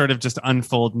 do they sort of just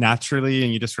unfold naturally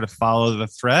and you just sort of follow the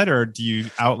thread, or do you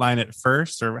outline it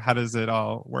first, or how does it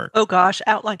all work? Oh gosh,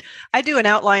 outline. I do an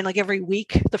outline like every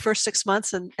week, the first 6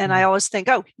 months. And I always think,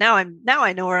 oh, now I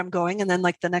know where I'm going. And then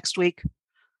like the next week,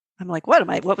 I'm like, what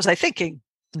was I thinking?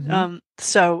 Mm-hmm.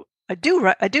 So I do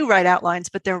write outlines,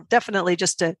 but they're definitely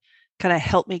just to kind of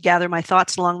help me gather my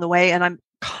thoughts along the way. And I'm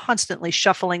constantly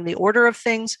shuffling the order of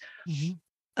things. Mm-hmm.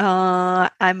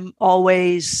 I'm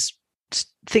always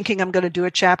thinking I'm going to do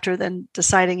a chapter, then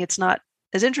deciding it's not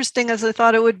as interesting as I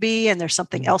thought it would be, and there's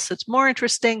something else that's more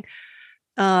interesting.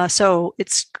 So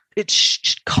it's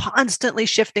constantly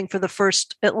shifting for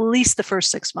at least the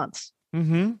first 6 months.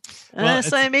 Mm-hmm. Well,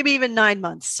 so maybe even 9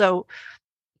 months. So,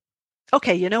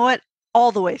 okay, you know what?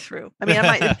 All the way through. I mean,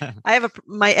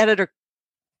 my editor,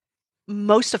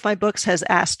 most of my books has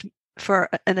asked for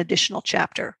an additional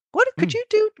chapter. What could you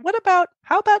do?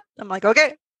 How about, I'm like,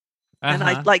 okay. And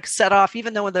I like set off,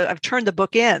 even though I've turned the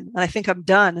book in and I think I'm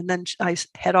done. And then I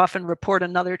head off and report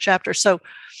another chapter. So,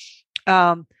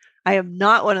 I am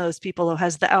not one of those people who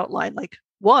has the outline, like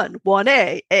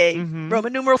 1A,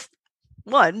 Roman numeral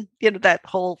 1, that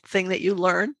whole thing that you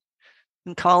learn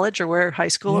in college or high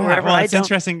school or wherever. Well, it's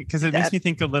interesting because it makes me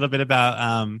think a little bit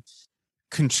about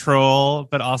control,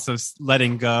 but also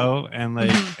letting go, and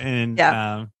and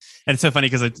it's so funny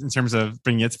because in terms of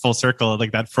bringing it full circle,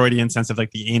 like that Freudian sense of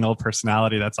like the anal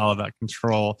personality, that's all about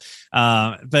control.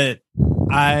 But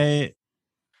I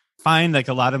find like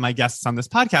a lot of my guests on this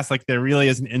podcast, like there really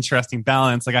is an interesting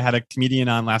balance. Like I had a comedian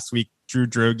on last week, Drew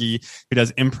Droege, who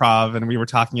does improv, and we were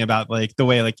talking about like the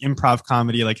way like improv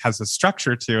comedy like has a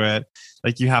structure to it.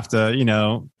 Like you have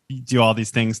to, do all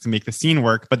these things to make the scene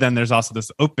work, but then there's also this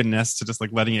openness to just like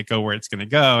letting it go where it's going to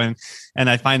go. And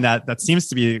I find that seems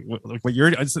to be like what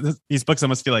these books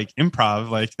almost feel like improv,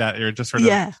 like that you're just sort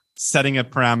of setting a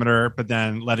parameter, but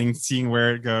then seeing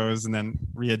where it goes and then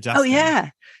readjusting. Oh yeah.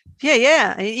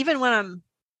 Even when I'm,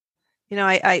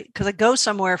 because I go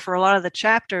somewhere for a lot of the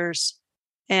chapters,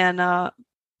 and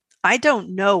I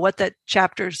don't know what that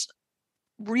chapter's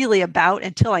really about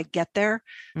until I get there.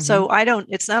 Mm-hmm. So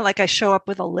it's not like I show up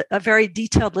with a very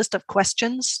detailed list of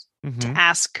questions to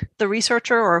ask the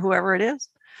researcher or whoever it is.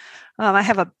 I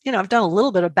have I've done a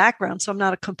little bit of background, so I'm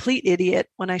not a complete idiot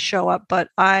when I show up, but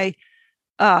I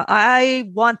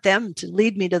want them to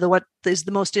lead me to what is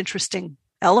the most interesting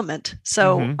element.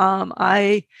 So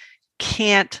I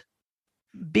can't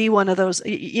be one of those,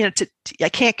 I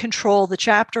can't control the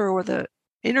chapter or the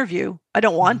interview. I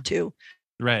don't want to.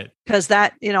 Right. Because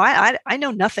that, I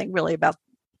know nothing really about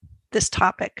this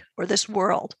topic or this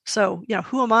world. So,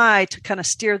 who am I to kind of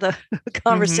steer the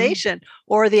conversation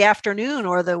or the afternoon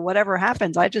or the whatever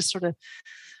happens? I just sort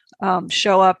of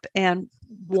show up, and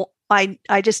I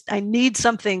need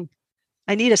something.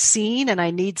 I need a scene, and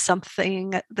I need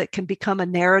something that can become a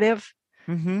narrative.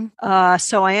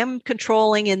 So I am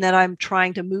controlling in that I'm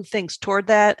trying to move things toward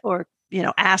that, or,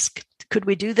 ask, could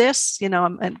we do this?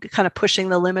 I'm kind of pushing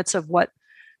the limits of what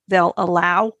they'll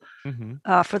allow.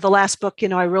 For the last book,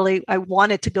 I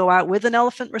wanted to go out with an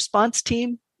elephant response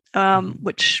team,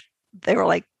 which they were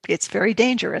like, it's very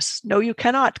dangerous. No, you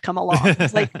cannot come along.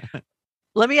 It's like,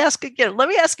 let me ask again. Let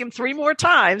me ask him 3 more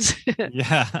times.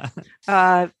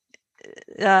 So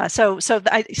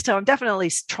I'm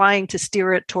definitely trying to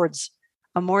steer it towards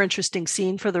a more interesting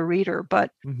scene for the reader,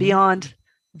 but beyond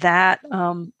that,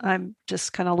 I'm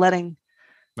just kind of letting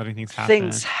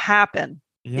things happen.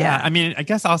 Yeah. I mean, I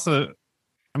guess also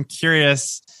I'm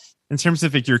curious in terms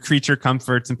of like your creature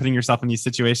comforts and putting yourself in these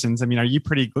situations. I mean, are you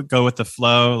pretty go with the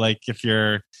flow? Like if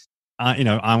you're,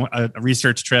 on a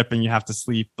research trip and you have to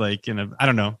sleep like I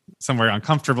don't know, somewhere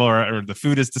uncomfortable or the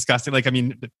food is disgusting. Like, I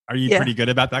mean, are you pretty good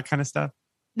about that kind of stuff?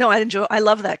 No, I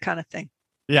love that kind of thing.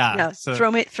 Yeah. So, throw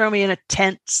me in a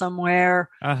tent somewhere.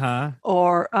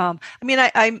 Or,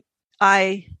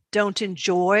 I don't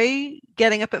enjoy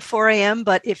getting up at 4 a.m.,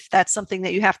 but if that's something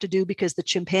that you have to do because the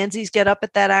chimpanzees get up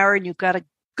at that hour and you've got to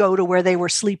go to where they were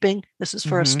sleeping. This is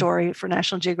for a story for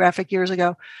National Geographic years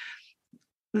ago.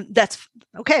 That's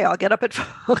okay. I'll get up at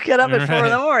 4 in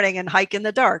the morning and hike in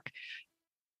the dark.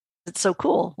 It's so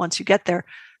cool once you get there.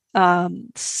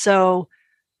 So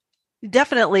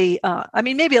definitely,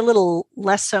 maybe a little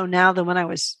less so now than when I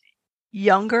was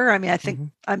younger. I mean, I think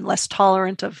I'm less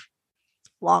tolerant of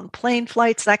long plane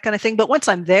flights, that kind of thing. But once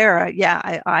I'm there,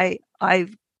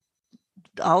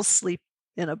 I'll sleep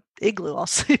in a igloo. I'll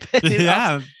sleep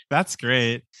in that's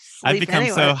great. I've become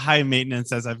so high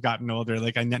maintenance as I've gotten older.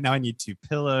 Like now I need 2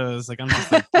 pillows. Like I'm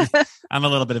just like, I'm a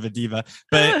little bit of a diva.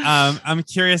 But I'm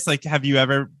curious, like, have you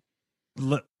ever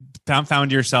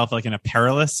found yourself like in a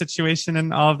perilous situation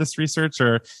in all of this research,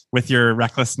 or with your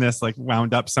recklessness, like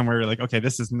wound up somewhere like, okay,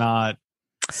 this is not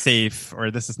safe,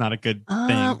 or this is not a good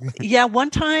thing? Yeah. One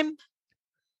time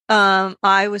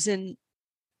I was in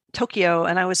Tokyo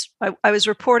and I was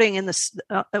reporting in this,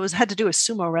 had to do with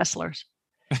sumo wrestlers.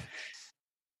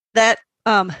 That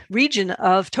region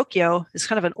of Tokyo is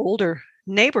kind of an older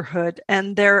neighborhood,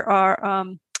 and there are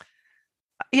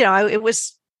I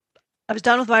was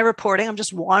done with my reporting. I'm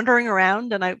just wandering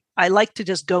around, and I like to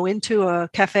just go into a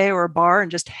cafe or a bar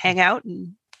and just hang out,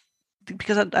 and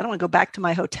because I don't want to go back to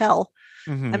my hotel.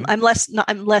 Mm-hmm.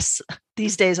 I'm less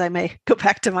these days. I may go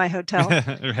back to my hotel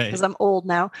Right. because I'm old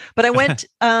now. But I went.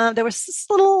 There was this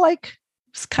little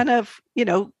kind of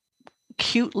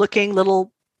cute looking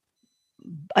little.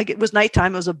 It was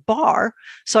nighttime. It was a bar,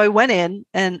 so I went in,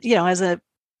 and as a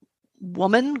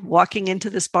woman walking into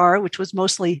this bar, which was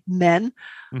mostly men.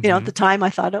 Mm-hmm. At the time,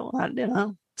 I thought,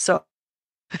 so.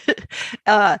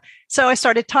 So I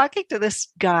started talking to this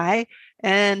guy,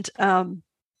 and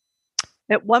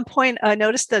at one point, I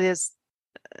noticed that his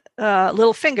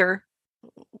little finger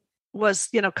was,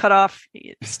 cut off,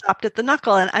 stopped at the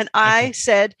knuckle, and I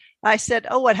said,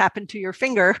 "Oh, what happened to your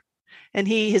finger?" And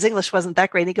his English wasn't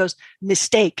that great. And he goes,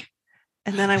 "Mistake."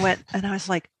 And then I went, and I was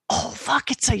like, "Oh,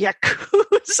 fuck! It's a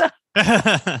Yakuza."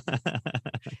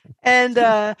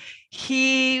 And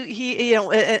he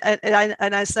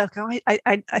and I said,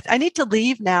 I need to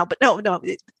leave now, but no,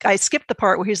 I skipped the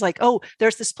part where he's like, "Oh,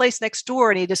 there's this place next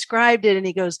door," and he described it, and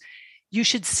he goes, "You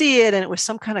should see it." And it was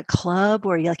some kind of club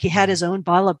where he had his own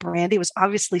bottle of brandy. It was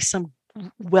obviously some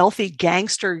wealthy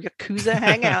gangster Yakuza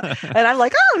hangout. And I'm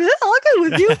like, "Oh, yeah, I'll go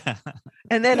with you."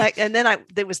 And then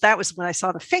that was when I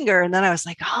saw the finger, and then I was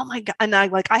like, "Oh my God." And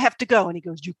I have to go. And he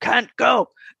goes, "You can't go."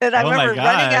 And I remember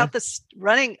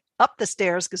running up the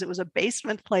stairs because it was a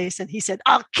basement place. And he said,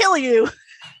 "I'll kill you."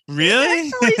 Really?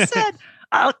 He actually said,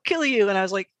 "I'll kill you." And I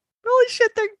was like, "Holy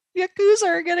shit, the Yakuza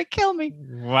are going to kill me."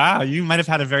 Wow. You might have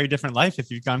had a very different life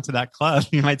if you'd gone to that club.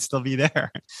 You might still be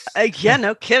there. Yeah,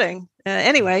 no kidding.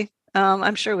 Anyway,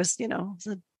 I'm sure it was,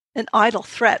 an idle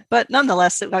threat, but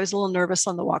nonetheless, I was a little nervous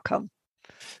on the walk home.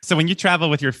 So when you travel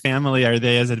with your family, are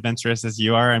they as adventurous as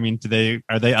you are? I mean,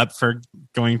 are they up for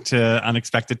going to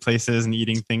unexpected places and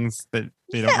eating things that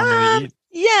they don't normally eat?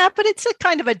 Yeah, but it's a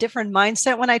kind of a different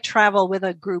mindset when I travel with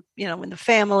a group, in the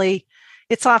family.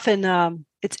 It's often,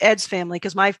 it's Ed's family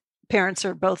because my parents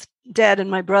are both dead and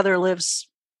my brother lives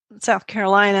in South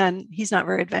Carolina and he's not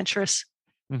very adventurous,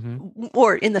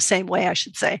 or in the same way, I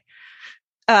should say.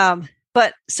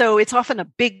 But so it's often a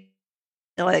big,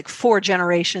 like 4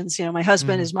 generations. My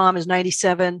husband, his mom is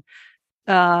 97.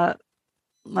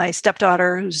 My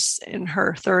stepdaughter, who's in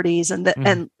her 30s,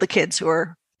 and the kids who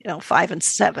are 5 and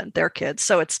 7, their kids.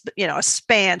 So it's a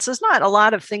span. So there's not a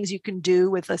lot of things you can do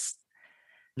with us.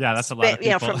 Yeah, that's a lot of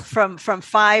people. From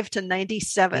 5 to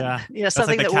 97. Yeah,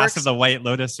 something like the that cast works. of The White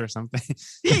Lotus or something.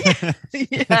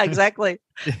 Yeah, exactly.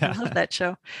 Yeah. I love that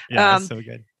show. Yeah, that's so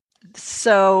good.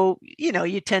 So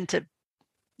you tend to.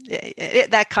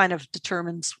 That kind of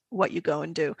determines what you go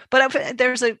and do. But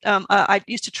there's I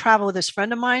used to travel with this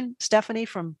friend of mine, Stephanie,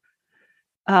 from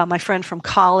my friend from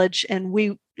college,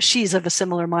 and she's of a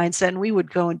similar mindset, and we would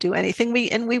go and do anything.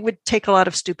 We would take a lot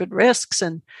of stupid risks,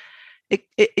 and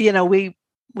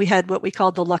we had what we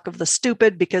called the luck of the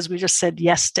stupid because we just said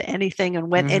yes to anything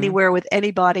and went anywhere with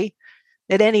anybody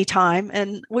at any time,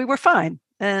 and we were fine.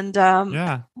 And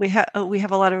we have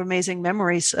a lot of amazing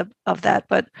memories of that,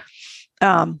 but.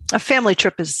 A family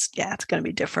trip is, it's going to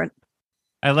be different.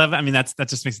 I love, that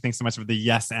just makes me think so much of the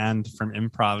yes and from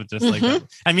improv. Just like,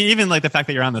 even like the fact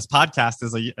that you're on this podcast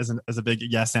is a big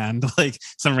yes and. Like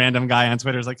some random guy on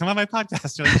Twitter is like, "Come on my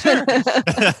podcast." You're like,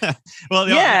 "Sure."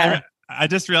 Well, I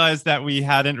just realized that we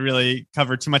hadn't really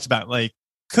covered too much about like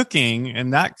cooking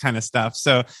and that kind of stuff.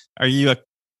 So are you a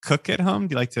cook at home?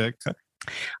 Do you like to cook?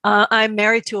 I'm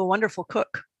married to a wonderful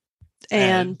cook.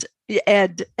 And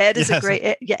Ed is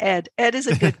Ed is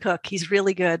a good cook. He's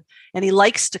really good and he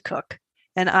likes to cook.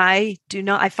 And I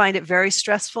find it very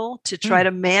stressful to try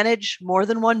to manage more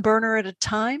than one burner at a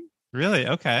time. Really?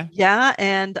 Okay. Yeah.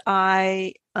 And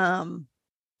I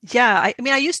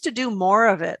used to do more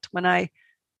of it when I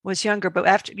was younger, but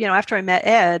after I met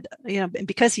Ed, and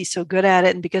because he's so good at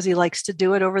it and because he likes to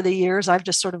do it over the years, I've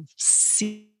just sort of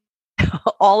seen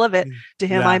all of it to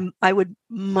him. Yeah. I would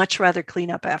much rather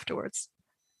clean up afterwards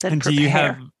than and prepare. Do you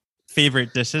have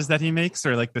favorite dishes that he makes,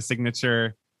 or like the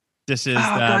signature dishes?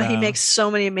 God, he makes so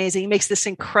many amazing. He makes this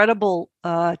incredible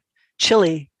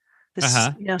chili,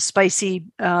 this spicy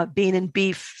bean and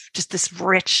beef, just this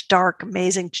rich, dark,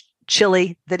 amazing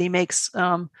chili that he makes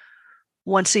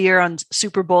once a year on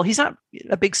Super Bowl. He's not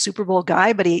a big Super Bowl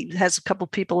guy, but he has a couple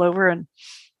people over and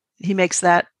he makes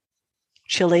that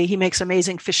chili. He makes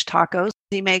amazing fish tacos.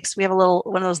 We have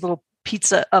one of those little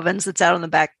pizza ovens that's out on the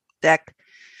back deck.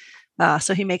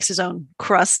 So he makes his own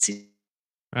crusts.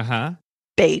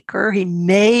 Baker. He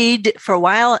made, for a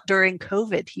while during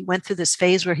COVID, he went through this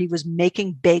phase where he was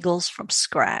making bagels from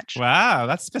scratch. Wow,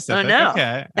 that's specific. I know.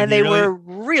 Okay. And they were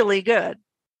really good.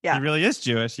 Yeah. He really is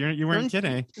Jewish. You weren't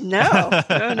kidding. No,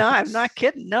 I'm not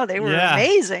kidding. No, they were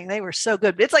amazing. They were so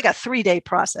good. It's like a 3-day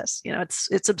process.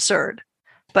 It's absurd,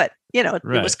 but it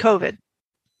was COVID.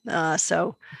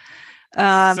 So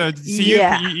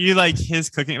you like his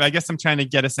cooking. I guess I'm trying to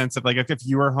get a sense of like if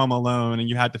you were home alone and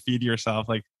you had to feed yourself,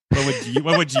 like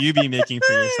what would you be making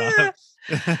for yourself?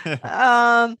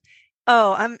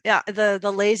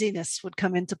 The laziness would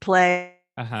come into play.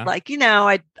 Like,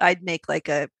 I'd make like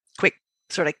a quick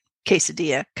sort of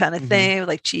quesadilla kind of thing with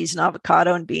like cheese and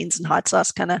avocado and beans and hot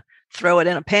sauce, kind of throw it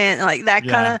in a pan, like that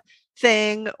kind of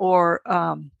thing, or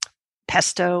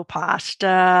pesto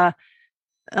pasta,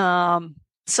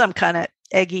 some kind of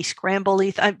eggy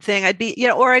scramble-y thing. I'd be,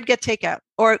 or I'd get takeout,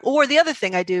 or the other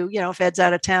thing I do, if Ed's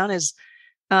out of town, is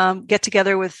get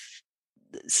together with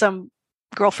some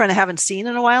girlfriend I haven't seen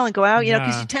in a while and go out,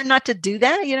 because you tend not to do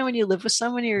that, when you live with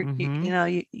someone,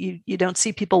 you don't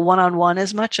see people one-on-one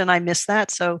as much, and I miss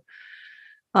that. So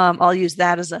I'll use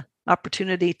that as an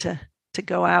opportunity to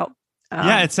go out.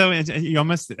 It's so you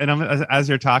almost, and as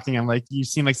you're talking, I'm like, you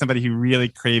seem like somebody who really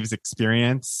craves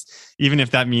experience, even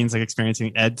if that means like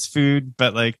experiencing Ed's food.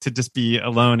 But like to just be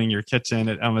alone in your kitchen,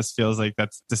 it almost feels like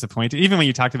that's disappointing. Even when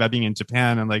you talked about being in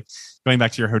Japan and like going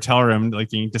back to your hotel room, like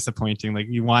being disappointing, like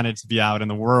you wanted to be out in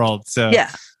the world. So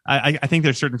I think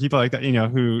there's certain people like that,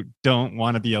 who don't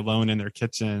want to be alone in their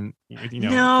kitchen.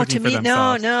 No, to me,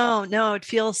 no. It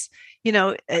feels,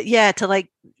 to like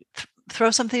throw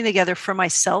something together for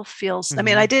myself feels, I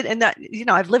mean, I did. And that,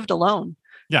 I've lived alone.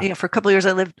 Yeah. For a couple of years,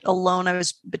 I lived alone. I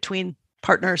was between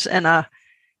partners, and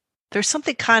there's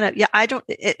something kind of, I don't,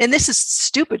 and this is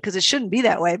stupid because it shouldn't be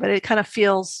that way, but it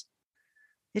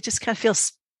just kind of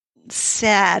feels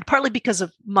sad, partly because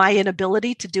of my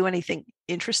inability to do anything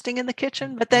interesting in the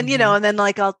kitchen. But then, and then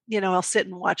like, I'll sit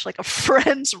and watch like a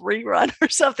Friends rerun or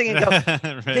something and go,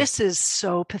 right. This is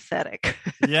so pathetic.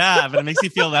 Yeah. But it makes you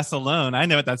feel less alone. I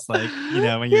know what that's like,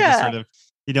 when you're just sort of,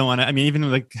 you don't want to, I mean, even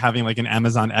like having like an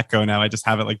Amazon Echo now, I just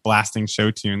have it like blasting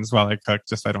show tunes while I cook,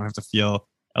 just so I don't have to feel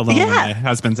alone when my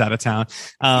husband's out of town.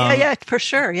 For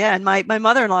sure. Yeah. And my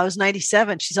mother-in-law was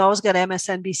 97. She's always got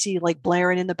MSNBC like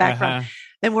blaring in the background.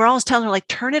 And we're always telling her like,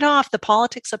 turn it off. The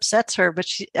politics upsets her, but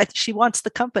she wants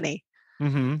the company.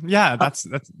 Mm-hmm. Yeah. That's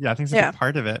I think it's a big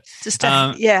part of it. Just to,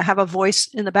 have a voice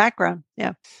in the background.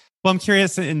 Yeah. Well, I'm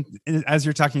curious, as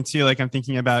you're talking to, like, I'm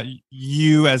thinking about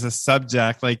you as a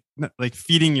subject, like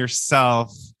feeding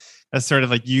yourself as sort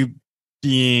of like you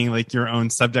being like your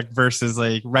own subject versus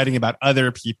like writing about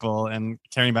other people and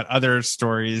caring about other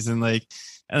stories. And like,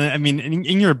 I mean,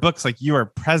 in your books, like you are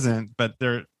present, but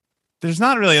there's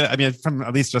not really, I mean, from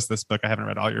at least just this book, I haven't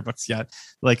read all your books yet.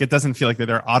 Like, it doesn't feel like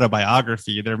they're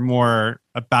autobiography. They're more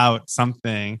about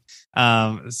something.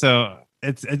 So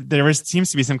there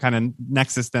seems to be some kind of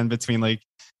nexus then between like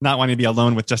not wanting to be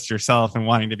alone with just yourself and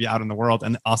wanting to be out in the world,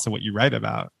 and also what you write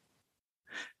about.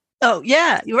 Oh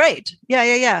yeah, you're right.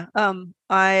 Yeah.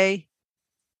 I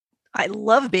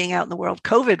love being out in the world.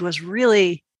 COVID was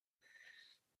really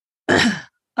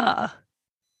an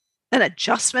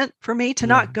adjustment for me to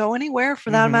not go anywhere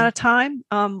for that amount of time.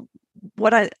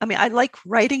 I like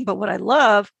writing, but what I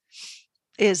love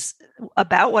is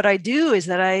about what I do is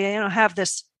that I have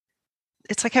this.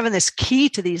 It's like having this key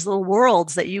to these little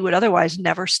worlds that you would otherwise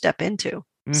never step into.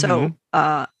 So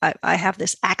I have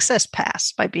this access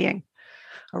pass by being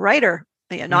a writer,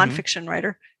 a nonfiction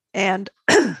writer, and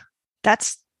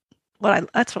that's what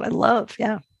I love.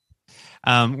 Yeah.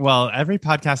 Well, every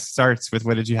podcast starts with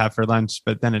 "What did you have for lunch?"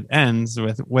 but then it ends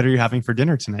with "What are you having for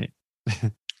dinner tonight?"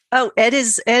 Oh, Ed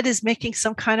is making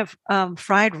some kind of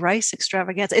fried rice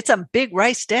extravaganza. It's a big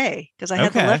rice day because I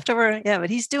had the leftover. Yeah, but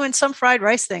he's doing some fried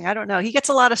rice thing. I don't know. He gets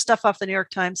a lot of stuff off the New York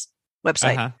Times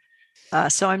website.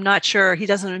 So I'm not sure. He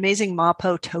does an amazing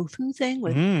mapo tofu thing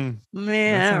with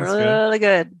really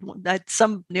good. That's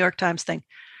some New York Times thing.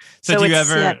 So do you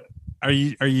ever are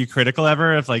you critical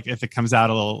ever if it comes out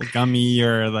a little gummy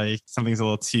or like something's a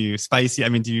little too spicy? I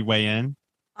mean, do you weigh in?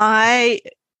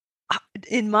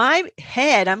 In my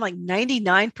head, I'm like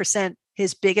 99%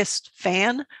 his biggest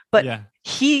fan, but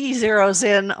he zeroes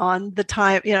in on the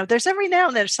time. There's every now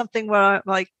and then something where I'm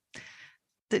like,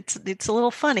 it's a little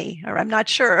funny, or I'm not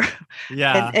sure.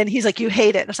 Yeah. And he's like, you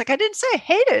hate it. And I was like, I didn't say I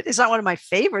hate it. It's not one of my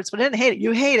favorites, but I didn't hate it.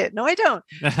 You hate it. No, I don't.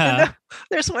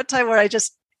 There's one time where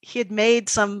he had made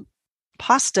some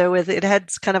pasta with, it had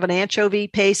kind of an anchovy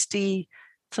pasty,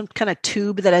 some kind of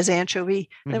tube that has anchovy.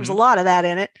 There was a lot of that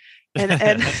in it.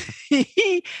 And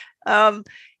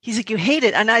he's like, you hate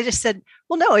it. And I just said,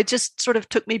 well, no, it just sort of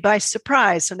took me by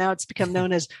surprise. So now it's become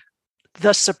known as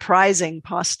the surprising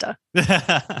pasta.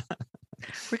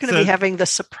 We're going to be having the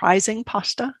surprising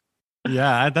pasta.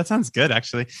 Yeah, that sounds good.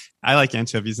 Actually, I like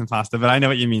anchovies in pasta, but I know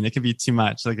what you mean. It could be too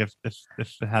much. Like if it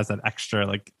has that extra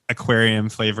like aquarium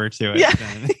flavor to it. Yeah.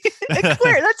 Then...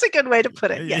 That's a good way to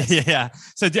put it. Yes. Yeah.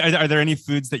 So are there any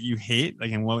foods that you hate,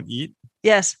 like, and won't eat?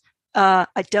 Yes. I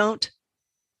don't.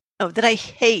 Oh, that I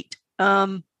hate.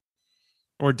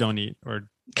 Or don't eat or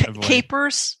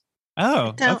capers.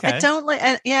 Oh, okay. I don't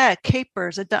like. Yeah,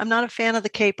 capers. I'm not a fan of the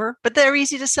caper, but they're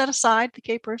easy to set aside. The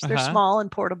capers, they're small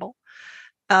and portable.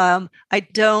 I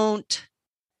don't.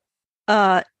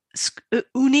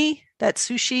 Uni, that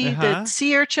sushi, the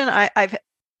sea urchin. I've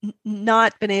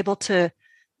not been able to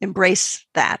embrace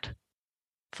that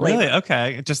flavor. Really?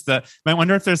 Okay. Just I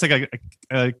wonder if there's like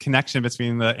a connection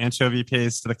between the anchovy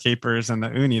paste, the capers, and the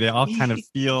uni. They all kind of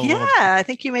feel. Yeah, I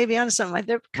think you may be onto something.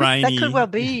 That could well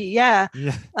be. Yeah.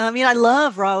 Yeah. I mean, I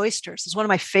love raw oysters. It's one of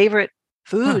my favorite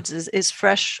foods. Is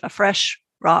a fresh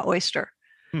raw oyster.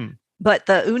 But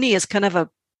the uni is kind of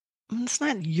it's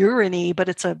not urine-y, but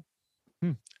it's a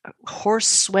horse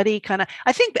sweaty kind of.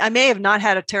 I think I may have not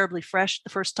had it terribly fresh the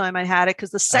first time I had it,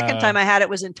 because the second time I had it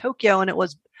was in Tokyo, and it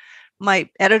was. My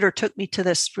editor took me to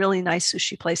this really nice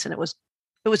sushi place, and it was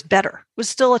better. It was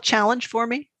still a challenge for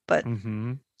me, but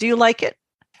do you like it?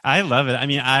 I love it. I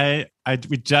mean,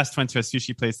 we just went to a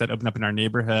sushi place that opened up in our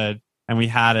neighborhood, and we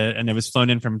had it, and it was flown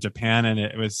in from Japan, and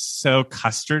it was so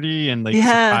custardy and like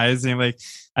surprising. Like,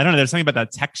 I don't know, there's something about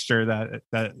that texture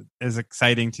that is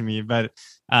exciting to me. But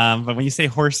when you say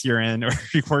horse urine or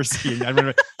horsey, I don't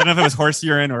know if it was horse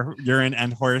urine or urine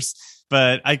and horse.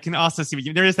 But I can also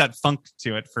see there is that funk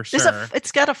to it for sure.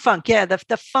 It's got a funk. Yeah.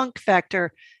 The funk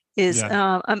factor is,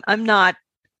 I'm not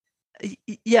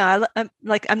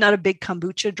a big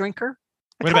kombucha drinker.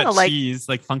 What about cheese?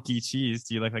 Like funky cheese?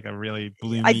 Do you like a really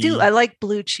bloomy? I do. I like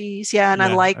blue cheese. Yeah. And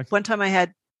I like, one time I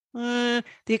had, the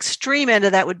extreme end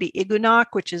of that would be iguanak,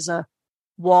 which is a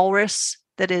walrus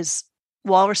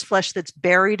flesh that's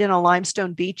buried in a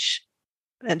limestone beach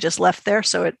and just left there.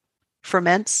 So it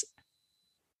ferments.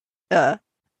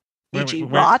 E.g.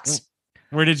 rots.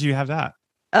 Where did you have that?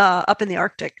 Up in the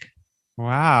Arctic.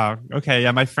 Wow. Okay.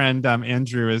 Yeah, my friend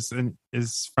Andrew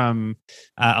is from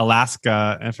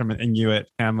Alaska and from an Inuit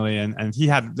family, and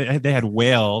they had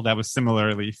whale that was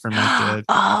similarly fermented.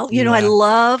 Oh,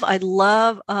 I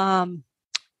love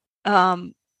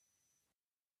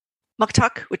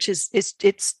muktuk, which is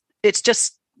it's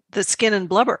just the skin and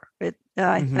blubber.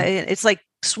 It's like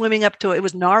swimming up to it. It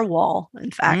was narwhal,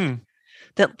 in fact.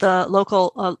 That the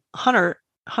local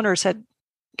hunters had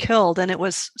killed, and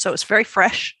it's very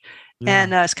fresh,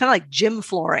 and it's kind of like gym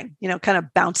flooring, kind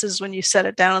of bounces when you set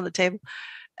it down on the table.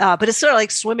 But it's sort of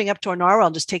like swimming up to a narwhal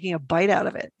and just taking a bite out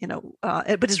of it,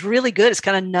 but it's really good. It's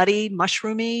kind of nutty,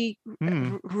 mushroomy,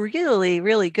 really,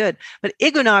 really good. But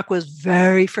iguanak was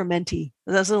very fermenty.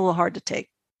 That's a little hard to take.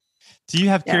 Do you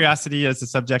have curiosity as a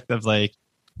subject of like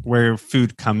where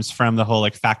food comes from, the whole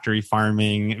like factory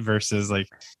farming versus like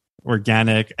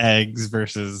organic eggs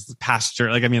versus pasture?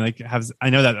 Like, I mean, like,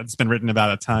 I know that it's been written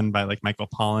about a ton by like Michael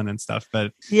Pollan and stuff,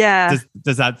 but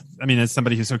does that, I mean, as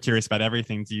somebody who's so curious about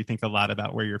everything, do you think a lot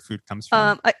about where your food comes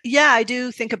from? I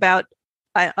do think about,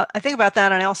 I think about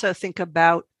that. And I also think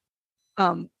about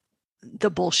the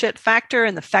bullshit factor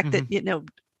and the fact that,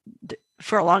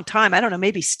 for a long time, I don't know,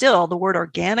 maybe still the word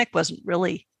organic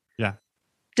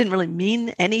didn't really mean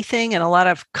anything. And a lot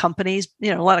of companies,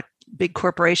 a lot of big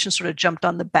corporations sort of jumped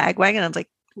on the bandwagon. I was like,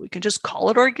 we can just call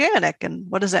it organic. And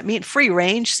what does that mean? Free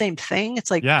range, same thing. It's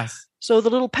like, so the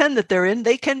little pen that they're in,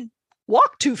 they can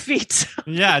walk 2 feet.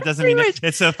 Yeah, it doesn't mean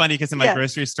it's so funny because in my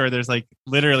grocery store, there's like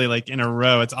literally like in a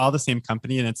row, it's all the same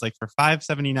company. And it's like for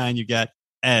 $5.79, you get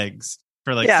eggs.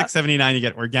 For like $6.79, you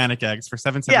get organic eggs. For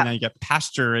 $7.79, you get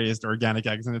pasture-raised organic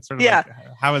eggs. And it's sort of like,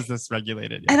 how is this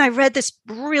regulated? And I read this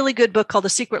really good book called The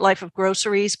Secret Life of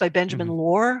Groceries by Benjamin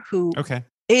Lohr, who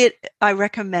I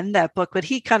recommend that book, but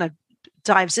he kind of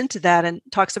dives into that and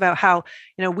talks about how,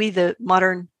 we, the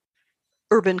modern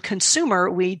urban consumer,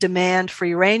 we demand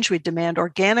free range, we demand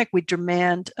organic, we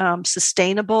demand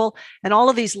sustainable, and all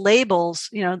of these labels,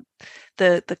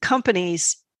 the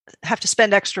companies have to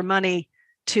spend extra money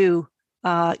to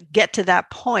get to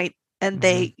that point, and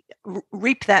they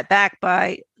reap that back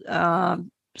by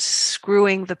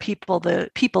screwing the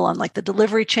people on like the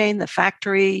delivery chain, the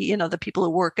factory, the people who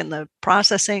work in the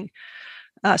processing.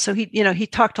 So he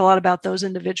talked a lot about those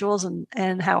individuals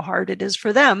and how hard it is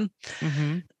for them,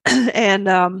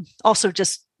 and also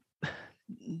just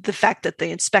the fact that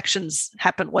the inspections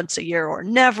happen once a year or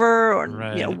never, or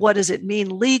what does it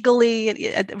mean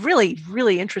legally? And really,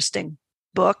 really interesting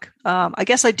book. I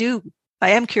guess I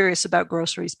am curious about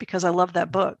groceries because I love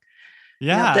that book.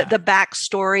 Yeah. The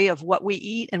backstory of what we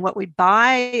eat and what we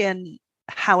buy and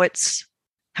how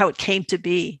it came to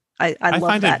be. I love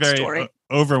find that it very story.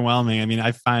 Overwhelming. I mean,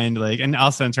 I find like, and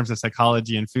also in terms of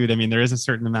psychology and food, I mean, there is a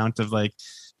certain amount of like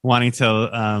wanting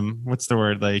to, what's the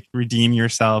word? Like redeem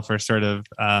yourself or sort of,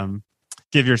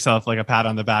 give yourself like a pat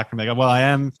on the back and like, well,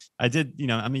 I'm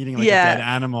eating like a dead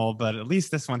animal, but at least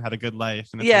this one had a good life.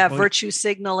 And it's like, well, virtue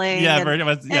signaling. Yeah.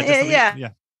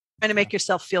 Trying to make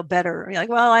yourself feel better. You're like,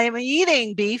 well, I am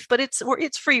eating beef, but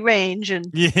it's free range, and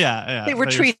they were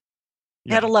treated.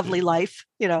 Had a lovely life,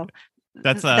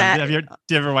 That's do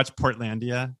you ever watch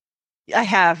Portlandia? I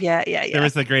have, yeah. There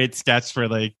was a great sketch where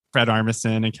like Fred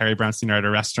Armisen and Carrie Brownstein are at a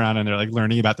restaurant and they're like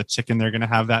learning about the chicken they're going to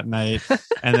have that night.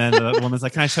 And then the woman's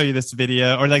like, "Can I show you this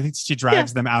video?" Or like she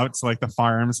drives them out to like the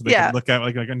farm so they can look at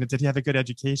like, did he have a good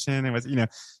education? It was,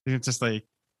 it's just like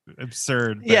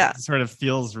absurd. But it sort of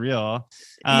feels real.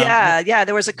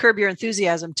 There was a Curb Your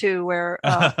Enthusiasm too, where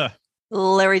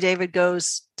Larry David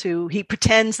he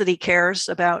pretends that he cares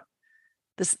about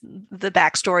the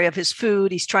backstory of his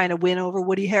food. He's trying to win over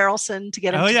Woody Harrelson to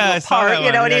get him to do a part,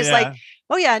 and he's like,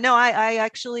 "Oh yeah, no, I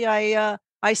actually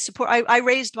support. I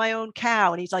raised my own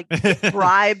cow," and he's like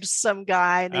bribes some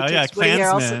guy, and they take Woody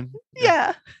Harrelson.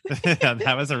 Yeah,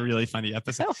 that was a really funny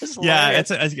episode.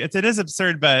 It is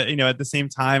absurd, but at the same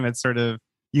time, it's sort of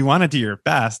you want to do your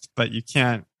best, but you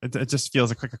can't. It just feels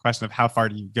like a question of how far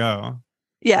do you go.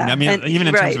 Yeah. I mean, even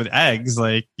in terms with eggs,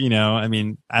 like, I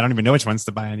mean, I don't even know which ones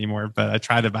to buy anymore, but I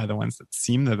try to buy the ones that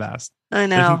seem the best. I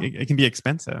know. It can be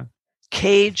expensive.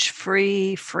 Cage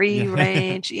free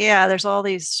range. Yeah. There's all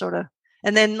these sort of,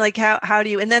 and then like, how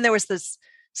do you, and then there was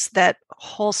that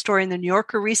whole story in the New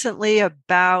Yorker recently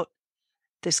about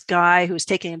this guy who was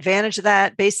taking advantage of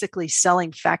that, basically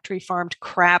selling factory farmed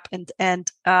crap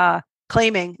and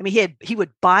claiming, I mean, he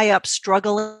would buy up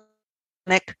struggling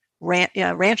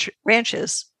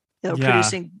ranches,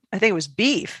 producing, I think it was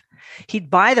beef. He'd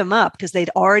buy them up because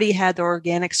they'd already had their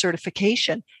organic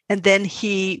certification, and then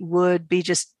he would be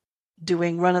just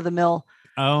doing run-of-the-mill,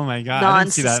 oh my god,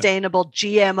 non-sustainable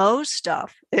GMO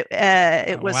stuff.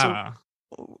 It was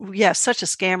such a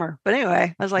scammer. But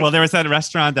anyway, I was like, well, there was that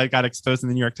restaurant that got exposed in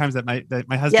the New York Times that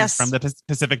my husband's from the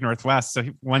Pacific Northwest. So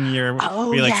one year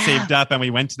we saved up and we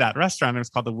went to that restaurant. It was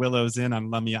called the Willows Inn on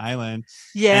Lummi Island.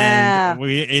 Yeah. And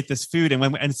we ate this food,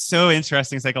 and it's so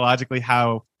interesting psychologically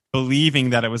how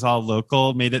believing that it was all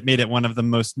local made it one of the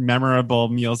most memorable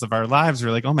meals of our lives.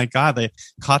 We're like, oh my god, they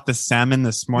caught the salmon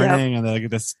this morning, and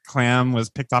this clam was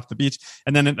picked off the beach.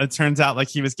 And then it turns out like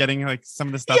he was getting like some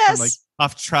of the stuff from like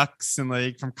off trucks and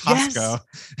like from Costco.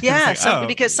 Yes. Yeah,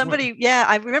 because somebody,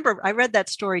 I remember I read that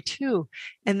story too,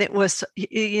 and it was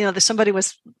somebody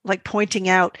was like pointing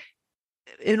out,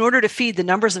 in order to feed the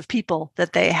numbers of people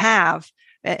that they have.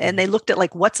 And they looked at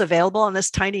like what's available on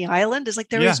this tiny island. Is like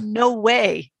there is no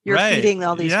way you're feeding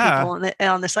all these people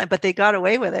on this island, but they got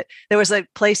away with it. There was a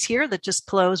place here that just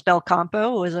closed.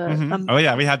 Belcampo was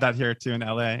we had that here too in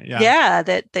LA. Yeah,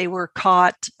 that they were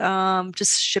caught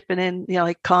just shipping in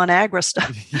like ConAgra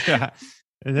stuff. Yeah,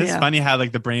 it is funny how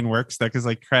like the brain works though, because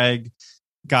like Craig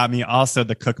got me also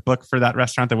the cookbook for that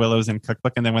restaurant, the Willows Inn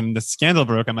cookbook. And then when the scandal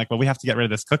broke, I'm like, well, we have to get rid of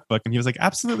this cookbook. And he was like,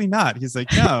 absolutely not. He's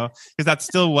like, no, because that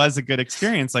still was a good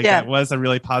experience. Like that was a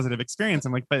really positive experience.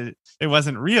 I'm like, but it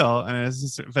wasn't real. And it's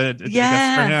just, I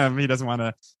guess for him, he doesn't want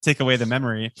to take away the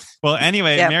memory. Well,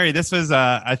 anyway, Mary, this was,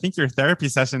 I think your therapy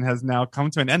session has now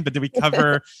come to an end, but did we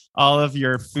cover all of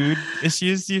your food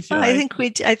issues? Do you feel I think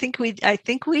we did.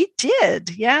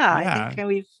 Yeah. I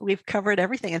think we've covered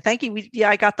everything. And thank you.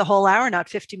 I got the whole hour, not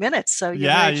 50 minutes. So you're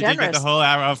very generous. Did get the whole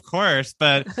hour, of course.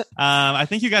 But I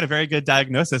think you got a very good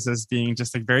diagnosis as being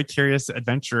just a very curious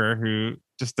adventurer who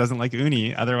just doesn't like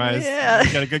uni. Otherwise,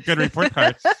 you got a good report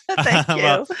card. Thank you.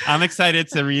 Well, I'm excited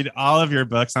to read all of your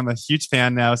books. I'm a huge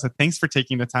fan now. So thanks for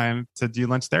taking the time to do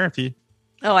Lunch Therapy.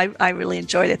 Oh, I really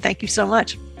enjoyed it. Thank you so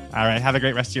much. All right. Have a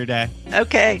great rest of your day.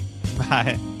 Okay.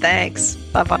 Bye. Thanks.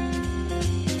 Bye-bye.